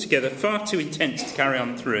was altogether far too intense to carry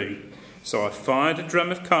on through. So I fired a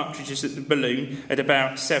drum of cartridges at the balloon at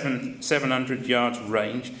about 700 yards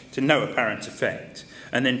range to no apparent effect,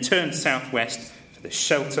 and then turned southwest for the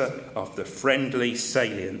shelter of the friendly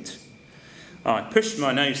salient. I pushed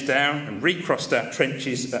my nose down and recrossed our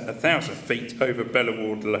trenches at 1,000 feet over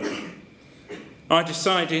Bellewaerde Low. I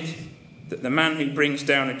decided that the man who brings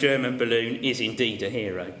down a German balloon is indeed a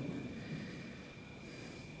hero.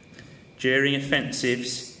 During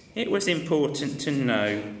offensives, it was important to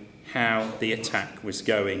know how the attack was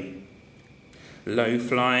going.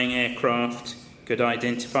 Low-flying aircraft could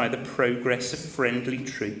identify the progress of friendly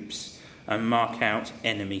troops and mark out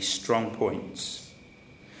enemy strong points.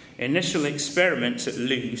 Initial experiments at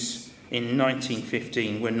Loos in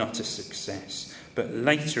 1915 were not a success, but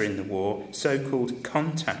later in the war, so-called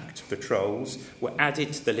contact patrols were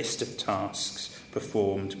added to the list of tasks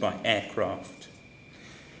performed by aircraft.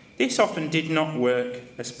 This often did not work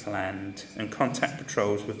as planned, and contact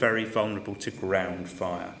patrols were very vulnerable to ground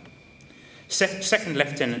fire. Second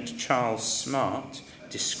Lieutenant Charles Smart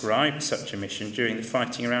described such a mission during the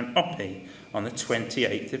fighting around Oppie on the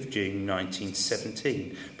 28th of June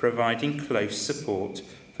 1917, providing close support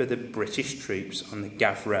for the British troops on the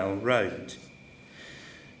Gavrelle Road.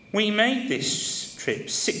 We made this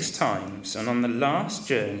trip 6 times, and on the last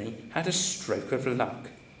journey had a stroke of luck,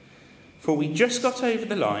 for we just got over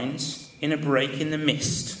the lines in a break in the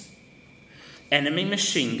mist. Enemy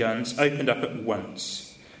machine guns opened up at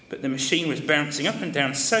once, but the machine was bouncing up and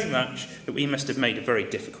down so much that we must have made a very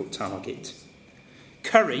difficult target.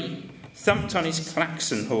 Curry thumped on his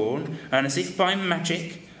klaxon horn, and as if by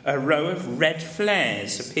magic, a row of red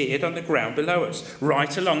flares appeared on the ground below us,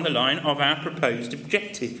 right along the line of our proposed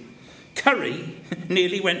objective. Curry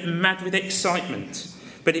nearly went mad with excitement,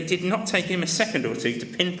 but it did not take him a second or two to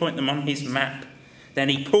pinpoint them on his map. Then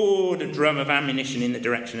he poured a drum of ammunition in the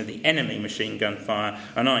direction of the enemy machine gun fire,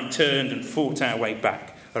 and I turned and fought our way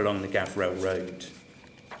back along the Gavrelle Road.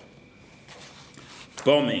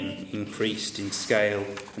 Bombing increased in scale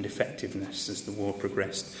and effectiveness as the war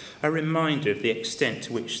progressed, a reminder of the extent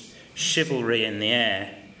to which chivalry in the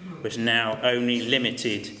air was now only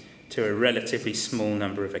limited to a relatively small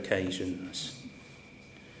number of occasions.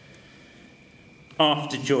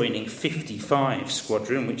 After joining 55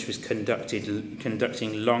 Squadron, which was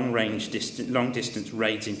conducting long-distance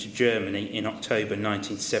raids into Germany in October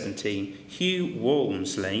 1917, Hugh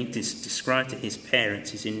Walmsley described to his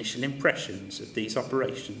parents his initial impressions of these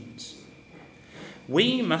operations.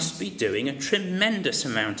 "We must be doing a tremendous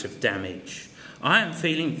amount of damage. I am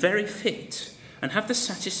feeling very fit and have the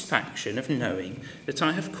satisfaction of knowing that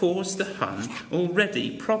I have caused the Hun already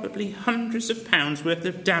probably hundreds of pounds worth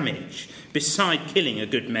of damage, beside killing a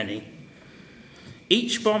good many.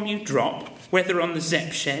 Each bomb you drop, whether on the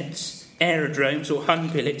Zepp sheds, aerodromes or Hun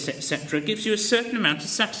billets, etc., gives you a certain amount of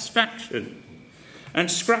satisfaction. And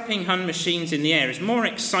scrapping Hun machines in the air is more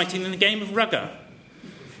exciting than the game of rugger.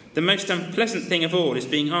 The most unpleasant thing of all is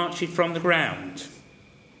being arched from the ground."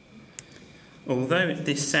 Although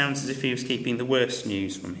this sounds as if he was keeping the worst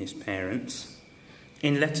news from his parents,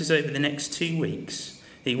 in letters over the next 2 weeks,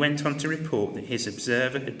 he went on to report that his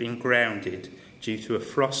observer had been grounded due to a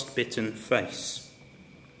frost-bitten face.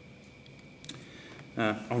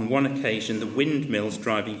 On one occasion, the windmills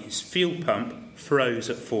driving his fuel pump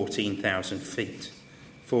froze at 14,000 feet,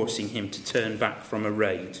 forcing him to turn back from a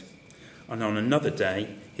raid. And on another day,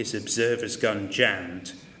 his observer's gun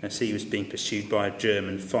jammed as he was being pursued by a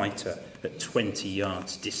German fighter at 20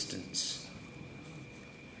 yards distance.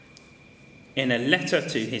 In a letter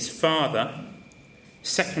to his father,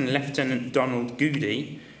 Second Lieutenant Donald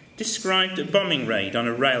Goody described a bombing raid on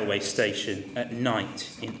a railway station at night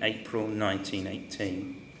in April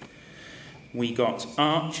 1918. "We got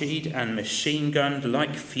archied and machine-gunned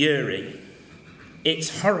like fury.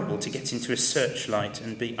 It's horrible to get into a searchlight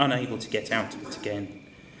and be unable to get out of it again.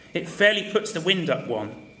 It fairly puts the wind up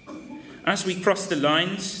one. As we crossed the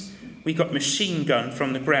lines, we got machine gunned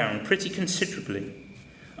from the ground pretty considerably.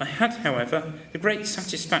 I had, however, the great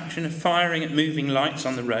satisfaction of firing at moving lights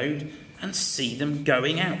on the road and see them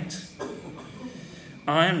going out.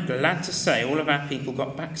 I am glad to say all of our people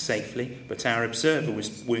got back safely, but our observer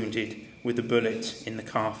was wounded with a bullet in the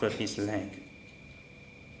calf of his leg."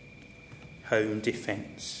 Home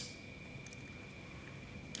defence.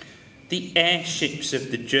 The airships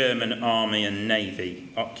of the German Army and Navy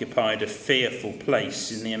occupied a fearful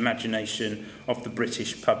place in the imagination of the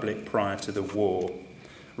British public prior to the war.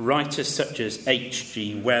 Writers such as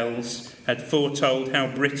H.G. Wells had foretold how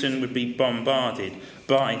Britain would be bombarded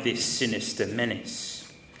by this sinister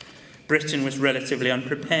menace. Britain was relatively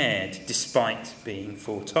unprepared, despite being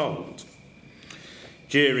foretold.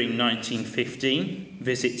 During 1915,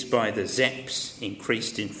 visits by the Zepps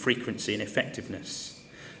increased in frequency and effectiveness.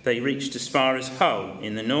 They reached as far as Hull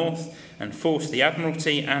in the north and forced the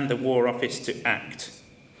Admiralty and the War Office to act.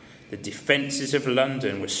 The defences of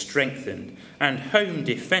London were strengthened and home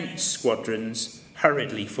defence squadrons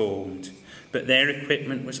hurriedly formed, but their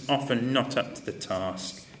equipment was often not up to the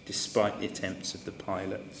task, despite the attempts of the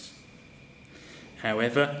pilots.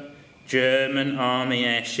 However, German Army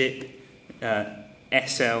airship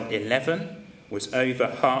SL-11 was over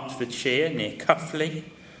Hertfordshire near Cuffley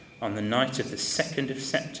on the night of the 2nd of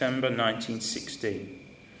September 1916.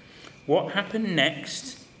 What happened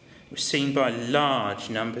next was seen by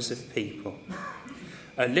large numbers of people.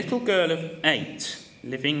 A little girl of 8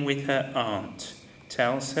 living with her aunt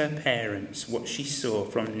tells her parents what she saw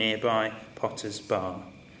from nearby Potter's Bar.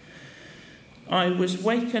 "I was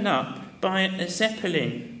waken up by a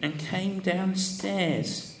Zeppelin and came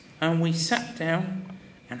downstairs. and we sat down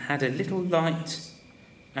and had a little light,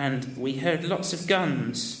 and we heard lots of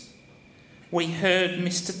guns. We heard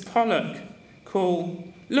Mr. Pollock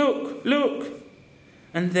call, "Look, look!"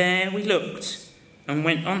 And there we looked and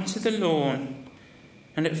went onto the lawn.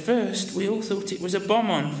 And at first we all thought it was a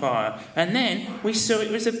bomb on fire, and then we saw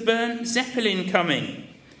it was a burnt Zeppelin coming,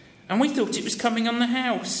 and we thought it was coming on the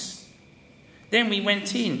house. Then we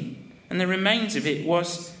went in, and the remains of it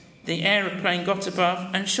was the aeroplane got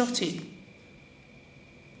above and shot it.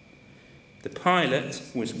 The pilot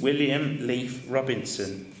was William Leaf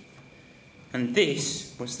Robinson, and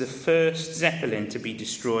this was the first Zeppelin to be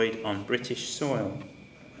destroyed on British soil.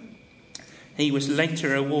 He was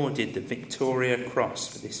later awarded the Victoria Cross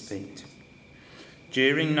for this feat.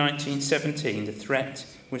 During 1917, the threat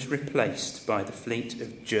was replaced by the fleet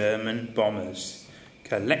of German bombers,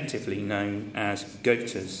 collectively known as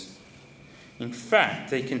Gothas. In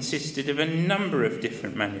fact, they consisted of a number of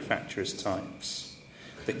different manufacturers' types.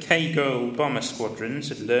 The K-Gol bomber squadrons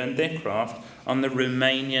had learned their craft on the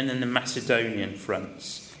Romanian and the Macedonian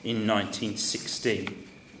fronts in 1916.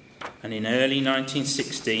 And in early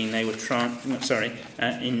 1917, in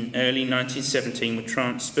early 1917, were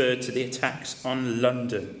transferred to the attacks on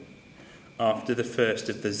London after the first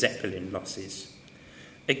of the Zeppelin losses.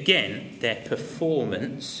 Again, their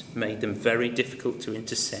performance made them very difficult to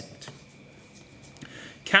intercept.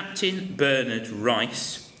 Captain Bernard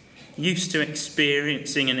Rice, used to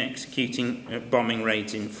experiencing and executing bombing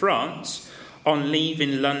raids in France, on leave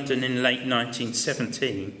in London in late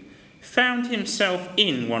 1917, found himself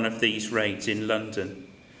in one of these raids in London,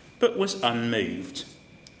 but was unmoved.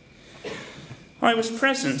 I was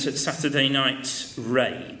present at Saturday night's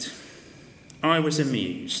raid. I was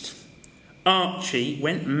amused. Archie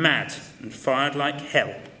went mad and fired like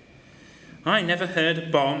hell. I never heard a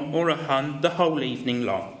bomb or a Hun the whole evening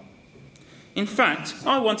long. In fact,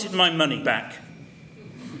 I wanted my money back.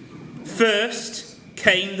 First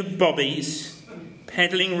came the bobbies,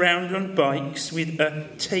 pedalling round on bikes with a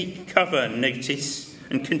take cover notice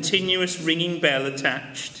and continuous ringing bell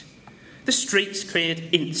attached. The streets cleared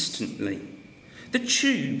instantly. The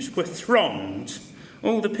tubes were thronged.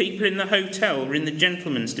 All the people in the hotel were in the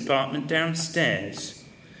gentlemen's department downstairs.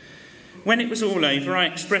 When it was all over, I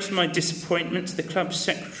expressed my disappointment to the club's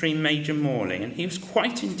secretary, Major Morley, and he was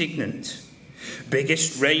quite indignant.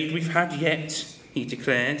 "Biggest raid we've had yet," he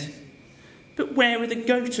declared. "But where were the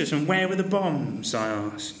Gothas and where were the bombs?" I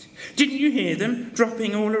asked. "Didn't you hear them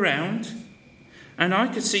dropping all around?" "And I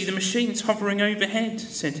could see the machines hovering overhead,"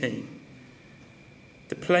 said he.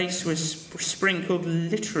 The place was sprinkled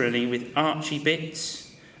literally with Archie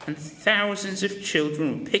bits, and thousands of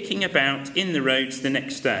children were picking about in the roads the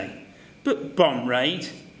next day. But bomb raid,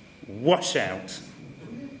 wash out.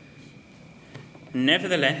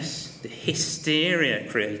 Nevertheless, the hysteria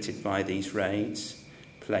created by these raids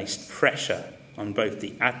placed pressure on both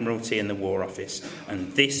the Admiralty and the War Office,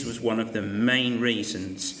 and this was one of the main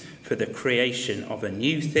reasons for the creation of a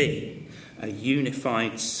new thing, a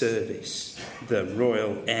unified service, the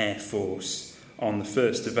Royal Air Force, on the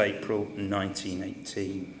 1st of April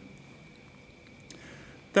 1918.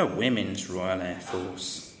 The Women's Royal Air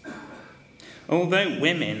Force. Although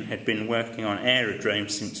women had been working on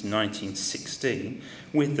aerodromes since 1916,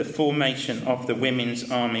 with the formation of the Women's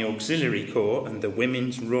Army Auxiliary Corps and the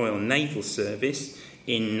Women's Royal Naval Service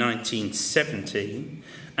in 1917,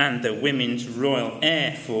 and the Women's Royal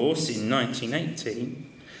Air Force in 1918,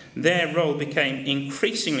 their role became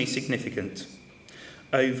increasingly significant.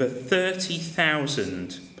 Over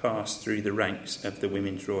 30,000 passed through the ranks of the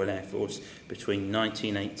Women's Royal Air Force between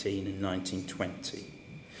 1918 and 1920.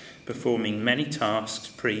 Performing many tasks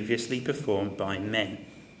previously performed by men.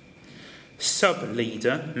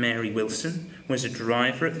 Sub-leader Mary Wilson was a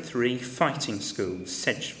driver at 3 fighting schools,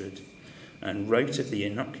 Sedgeford, and wrote of the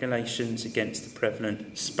inoculations against the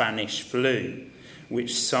prevalent Spanish flu,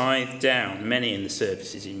 which scythed down many in the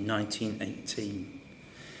services in 1918.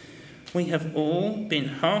 We have all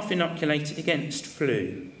been half inoculated against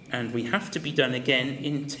flu, and we have to be done again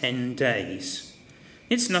in 10 days.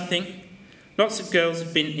 It's nothing. Lots of girls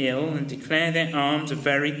have been ill and declare their arms are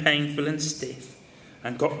very painful and stiff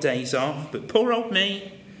and got days off, but poor old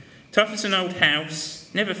me, tough as an old house,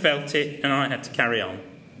 never felt it, and I had to carry on.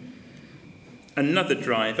 Another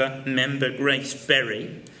driver, member Grace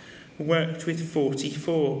Berry, worked with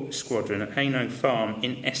 44 Squadron at Hainault Farm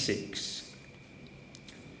in Essex.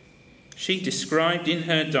 She described in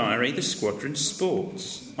her diary the squadron's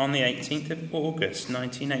sports on the 18th of August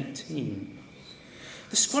 1918.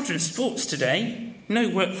 "The squadron sports today. No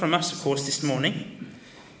work from us, of course, this morning.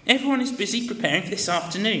 Everyone is busy preparing for this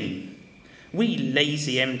afternoon. We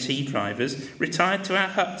lazy MT drivers retired to our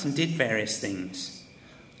hut and did various things.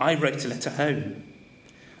 I wrote a letter home.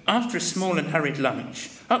 After a small and hurried lunch,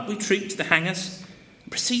 up we trooped to the hangars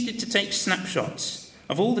and proceeded to take snapshots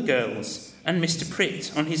of all the girls and Mr.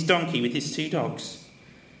 Pritt on his donkey with his 2 dogs.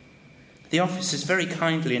 The officers very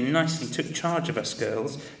kindly and nicely took charge of us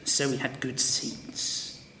girls, so we had good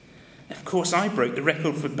seats. Of course, I broke the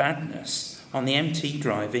record for badness on the MT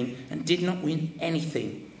driving and did not win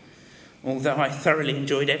anything, although I thoroughly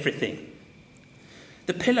enjoyed everything.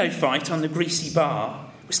 The pillow fight on the greasy bar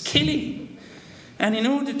was killing. And in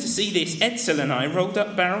order to see this, Edsel and I rolled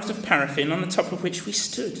up barrels of paraffin on the top of which we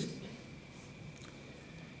stood.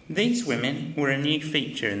 These women were a new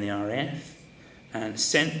feature in the RAF and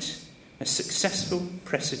sent a successful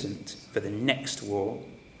precedent for the next war.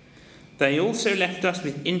 They also left us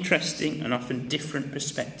with interesting and often different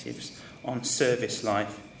perspectives on service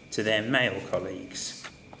life to their male colleagues.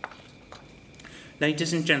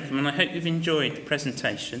 Ladies and gentlemen, I hope you've enjoyed the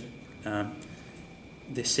presentation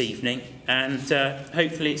this evening, and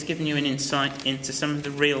hopefully it's given you an insight into some of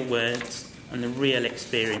the real words and the real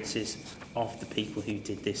experiences of the people who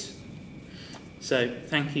did this. So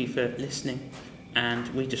thank you for listening, and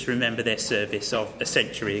we just remember their service of a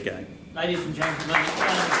century ago. Ladies and gentlemen, thank you.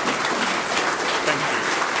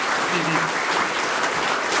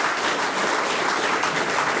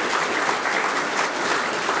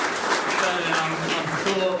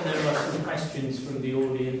 I'm sure there are some questions from the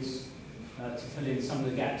audience to fill in some of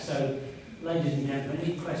the gaps. So, ladies and gentlemen,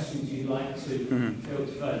 any questions you'd like to fill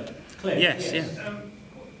to vote? Cliff? Yes. You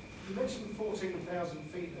mentioned 14,000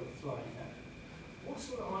 feet of flying at. What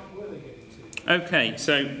sort of height were they getting to? Okay,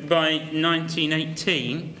 so by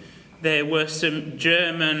 1918, there were some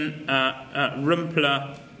German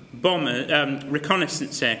Rumpler bomber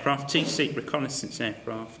reconnaissance aircraft, 2-seat reconnaissance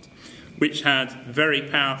aircraft, which had very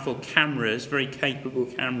powerful cameras, very capable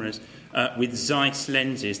cameras, with Zeiss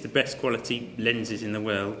lenses, the best quality lenses in the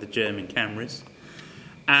world, the German cameras.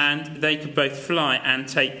 And they could both fly and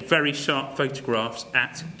take very sharp photographs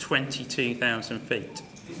at 22,000 feet.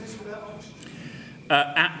 Is this without oxygen?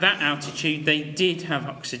 At that altitude, they did have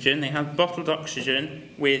oxygen. They had bottled oxygen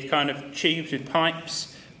with kind of tubes with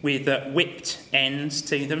pipes with whipped ends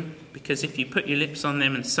to them, because if you put your lips on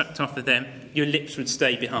them and sucked off of them, your lips would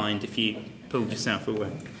stay behind if you pulled yourself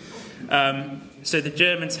away. So the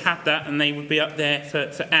Germans had that, and they would be up there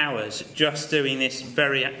for hours just doing this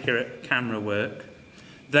very accurate camera work.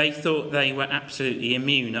 They thought they were absolutely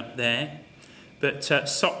immune up there, but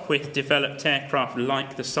Sopwith developed aircraft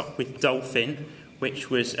like the Sopwith Dolphin, which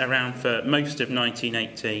was around for most of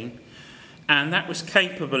 1918, and that was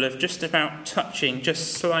capable of just about touching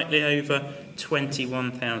just slightly over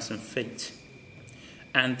 21,000 feet.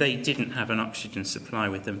 And they didn't have an oxygen supply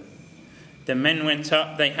with them. The men went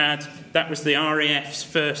up, that was the RAF's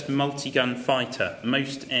first multi-gun fighter.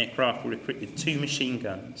 Most aircraft were equipped with 2 machine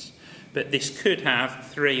guns, but this could have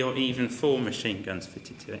 3 or even 4 machine guns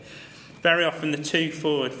fitted to it. Very often the 2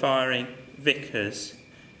 forward-firing Vickers,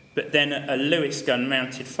 but then a Lewis gun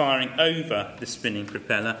mounted firing over the spinning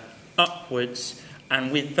propeller, upwards,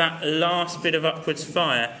 and with that last bit of upwards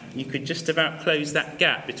fire, you could just about close that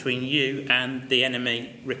gap between you and the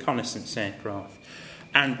enemy reconnaissance aircraft.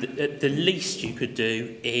 And the least you could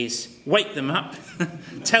do is wake them up,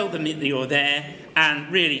 tell them that you're there,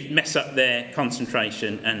 and really mess up their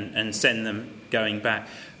concentration and send them going back.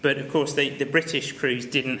 But of course, the British crews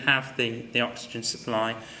didn't have the oxygen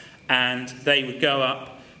supply, and they would go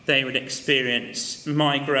up, they would experience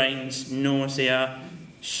migraines, nausea,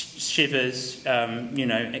 shivers,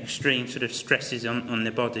 extreme sort of stresses on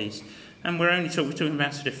their bodies. And we're talking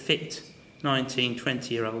about sort of fit 19,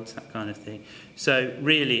 20-year-olds, that kind of thing. So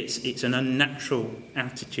really it's an unnatural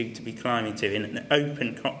altitude to be climbing to in an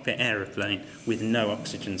open cockpit aeroplane with no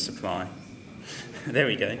oxygen supply. There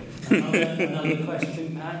we go. Another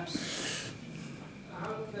question, perhaps?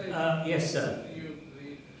 How did they... Yes, sir.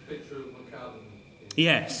 The picture of McCallum.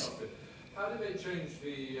 Yes. How did they change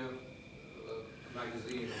the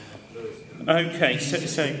magazine on Lewis? Okay,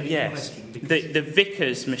 so yes, the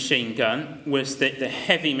Vickers machine gun was the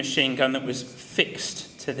heavy machine gun that was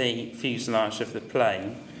fixed to the fuselage of the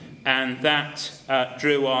plane, and that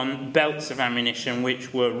drew on belts of ammunition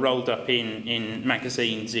which were rolled up in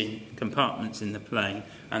magazines in compartments in the plane,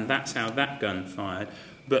 and that's how that gun fired.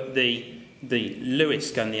 But the Lewis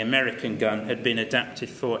gun, the American gun, had been adapted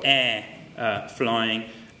for air flying,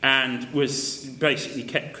 and was basically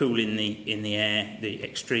kept cool in the air, the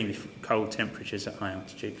extremely cold temperatures at high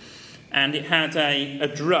altitude. And it had a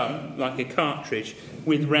drum, like a cartridge,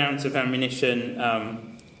 with rounds of ammunition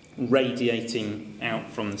radiating out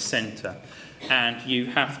from the centre. and you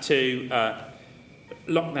have to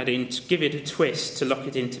lock that in, give it a twist to lock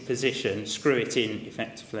it into position, screw it in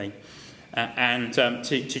effectively. And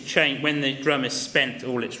to change, when the drum is spent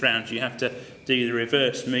all its rounds, you have to do the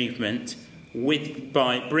reverse movement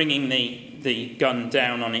by bringing the gun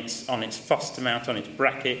down on its Foster mount, on its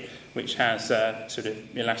bracket, which has sort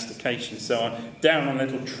of elastication, so on, down on a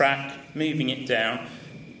little track, moving it down,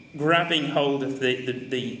 grabbing hold of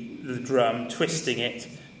the drum, twisting it,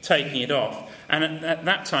 taking it off. And at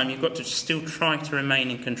that time, you've got to still try to remain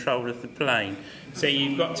in control of the plane. So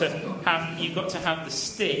you've got to have the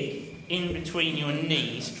stick in between your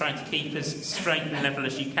knees, trying to keep as straight and level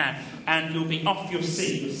as you can. And you'll be off your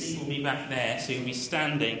seat. Your seat will be back there, so you'll be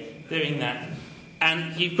standing, doing that.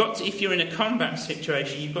 And you've got to, if you're in a combat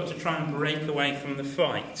situation, you've got to try and break away from the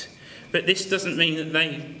fight. But this doesn't mean that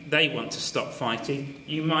they want to stop fighting.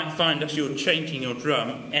 You might find as you're changing your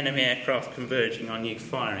drum, enemy aircraft converging on you,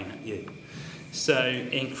 firing at you. So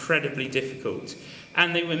incredibly difficult.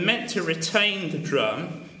 And they were meant to retain the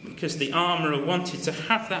drum because the armourer wanted to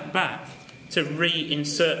have that back to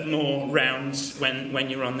reinsert more rounds when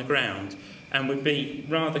you're on the ground, and would be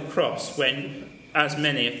rather cross when, as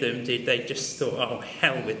many of them did, they just thought, oh,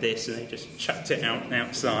 hell with this, and they just chucked it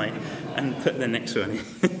outside and put the next one in.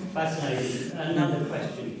 Fascinating. Another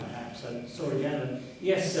question, perhaps. Sorry, Alan.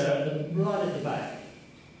 Yes, sir, right at the back.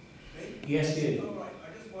 Yes, you. All right.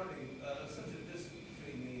 I'm just wondering, such a distance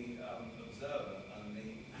between the observer and the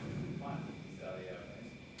pilot of these early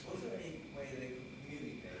airplanes, was there any way they could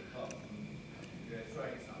communicate apart from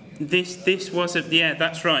throwing something? This was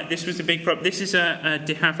that's right. This was a big problem. This is a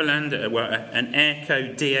de Havilland, an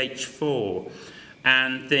Airco DH4,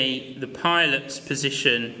 and the pilot's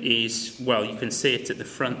position is, well, you can see it at the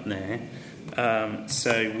front there.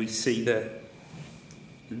 So we see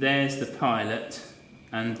there's the pilot,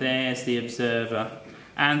 and there's the observer,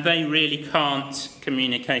 and they really can't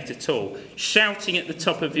communicate at all. Shouting at the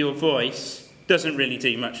top of your voice doesn't really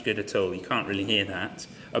do much good at all. You can't really hear that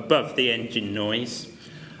above the engine noise.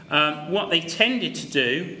 What they tended to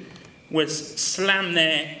do was slam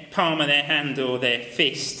their palm of their hand or their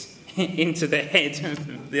fist into the head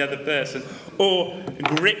of the other person, or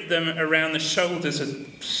grip them around the shoulders and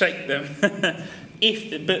shake them.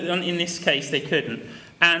 But in this case, they couldn't.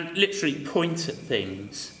 And literally point at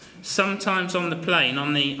things. Sometimes on the plane,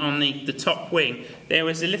 on the top wing, there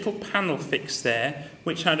was a little panel fixed there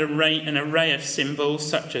which had an array of symbols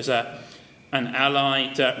such as an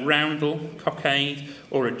Allied roundel, cockade,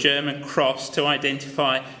 or a German cross to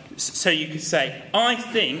identify. So you could say, I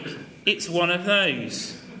think it's one of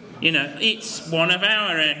those. You know, it's one of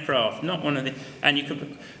our aircraft, not one of the.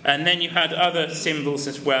 And then you had other symbols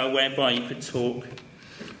as well, whereby you could talk.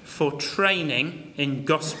 For training in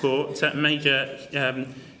Gosport, Major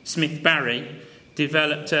Smith Barry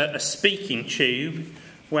developed a speaking tube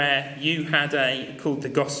where you had called the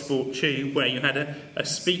Gosport tube, where you had a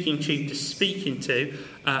speaking tube to speak into,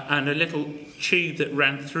 and a little tube that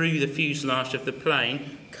ran through the fuselage of the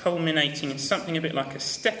plane, culminating in something a bit like a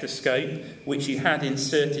stethoscope, which you had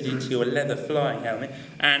inserted into your leather flying helmet,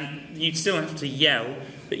 and you'd still have to yell,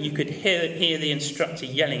 but you could hear the instructor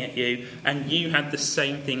yelling at you, and you had the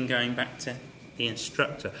same thing going back to the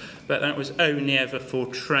instructor. But that was only ever for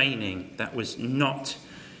training. That was not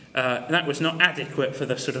adequate for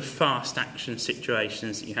the sort of fast action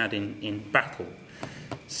situations that you had in battle.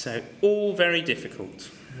 So all very difficult.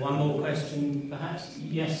 One more question, perhaps?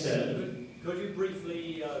 Yes, sir. Could you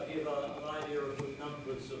briefly give an idea of the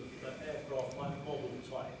numbers of aircraft by model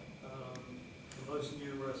type, the most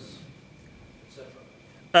numerous,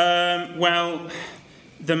 etc.? Well,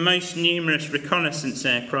 the most numerous reconnaissance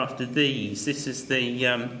aircraft are these. This is the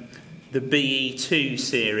BE-2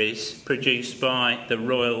 series produced by the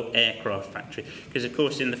Royal Aircraft Factory. Because, of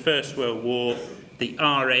course, in the First World War, the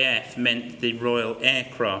RAF meant the Royal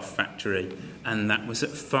Aircraft Factory, and that was at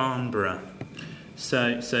Farnborough.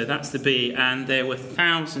 So that's the BE, and there were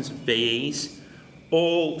thousands of BEs,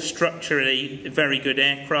 all structurally very good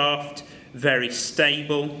aircraft, very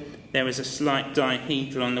stable. There was a slight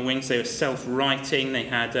dihedral on the wings. They were self-righting. They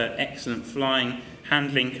had excellent flying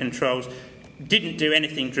handling controls. Didn't do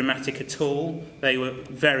anything dramatic at all. They were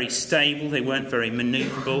very stable. They weren't very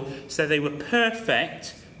manoeuvrable. So they were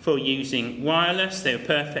perfect for using wireless. They were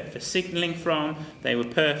perfect for signalling from. They were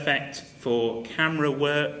perfect for camera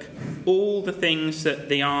work. All the things that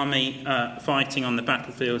the army fighting on the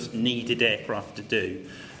battlefields needed aircraft to do.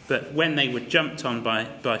 But when they were jumped on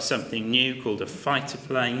by something new called a fighter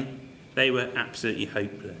plane, they were absolutely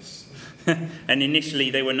hopeless. And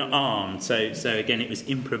initially they were not armed, so again it was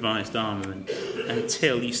improvised armament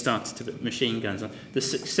until you started to put machine guns on. The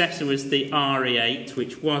successor was the RE8,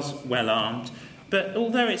 which was well armed, but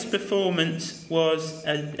although its performance was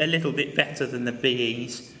a little bit better than the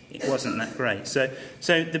BEs, it wasn't that great. So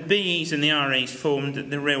the BEs and the REs formed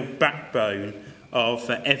the real backbone of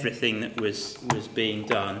everything that was being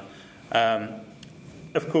done.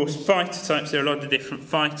 Of course, fighter types, there are a lot of different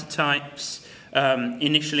fighter types.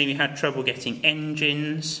 Initially we had trouble getting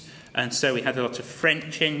engines, and so we had a lot of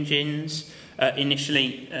French engines.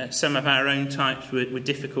 Initially, some of our own types were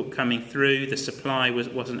difficult coming through. The supply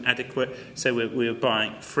wasn't adequate, so we were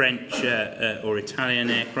buying French or Italian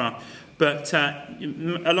aircraft. But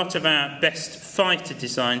a lot of our best fighter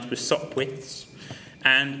designs were Sopwiths,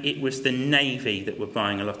 and it was the Navy that were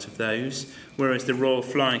buying a lot of those, whereas the Royal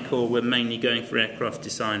Flying Corps were mainly going for aircraft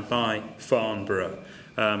designed by Farnborough.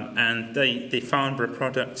 And the Farnborough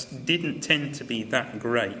products didn't tend to be that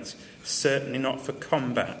great, certainly not for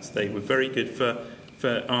combat. They were very good for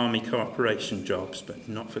army cooperation jobs, but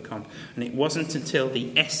not for combat. And it wasn't until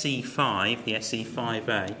the SE5, the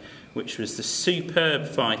SE5A, which was the superb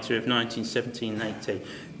fighter of 1917-18,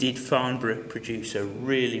 did Farnborough produce a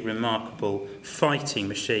really remarkable fighting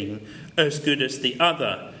machine, as good as the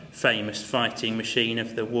other famous fighting machine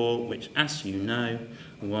of the war, which, as you know,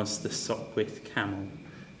 was the Sopwith Camel.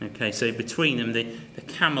 Okay, so between them, the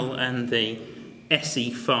Camel and the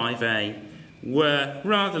SE5A were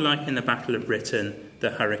rather like in the Battle of Britain,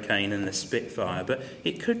 the Hurricane and the Spitfire, but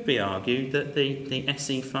it could be argued that the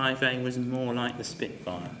SE5A was more like the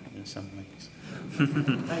Spitfire in some ways.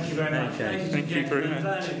 Thank you very much. Okay. Thank you very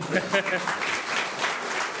much.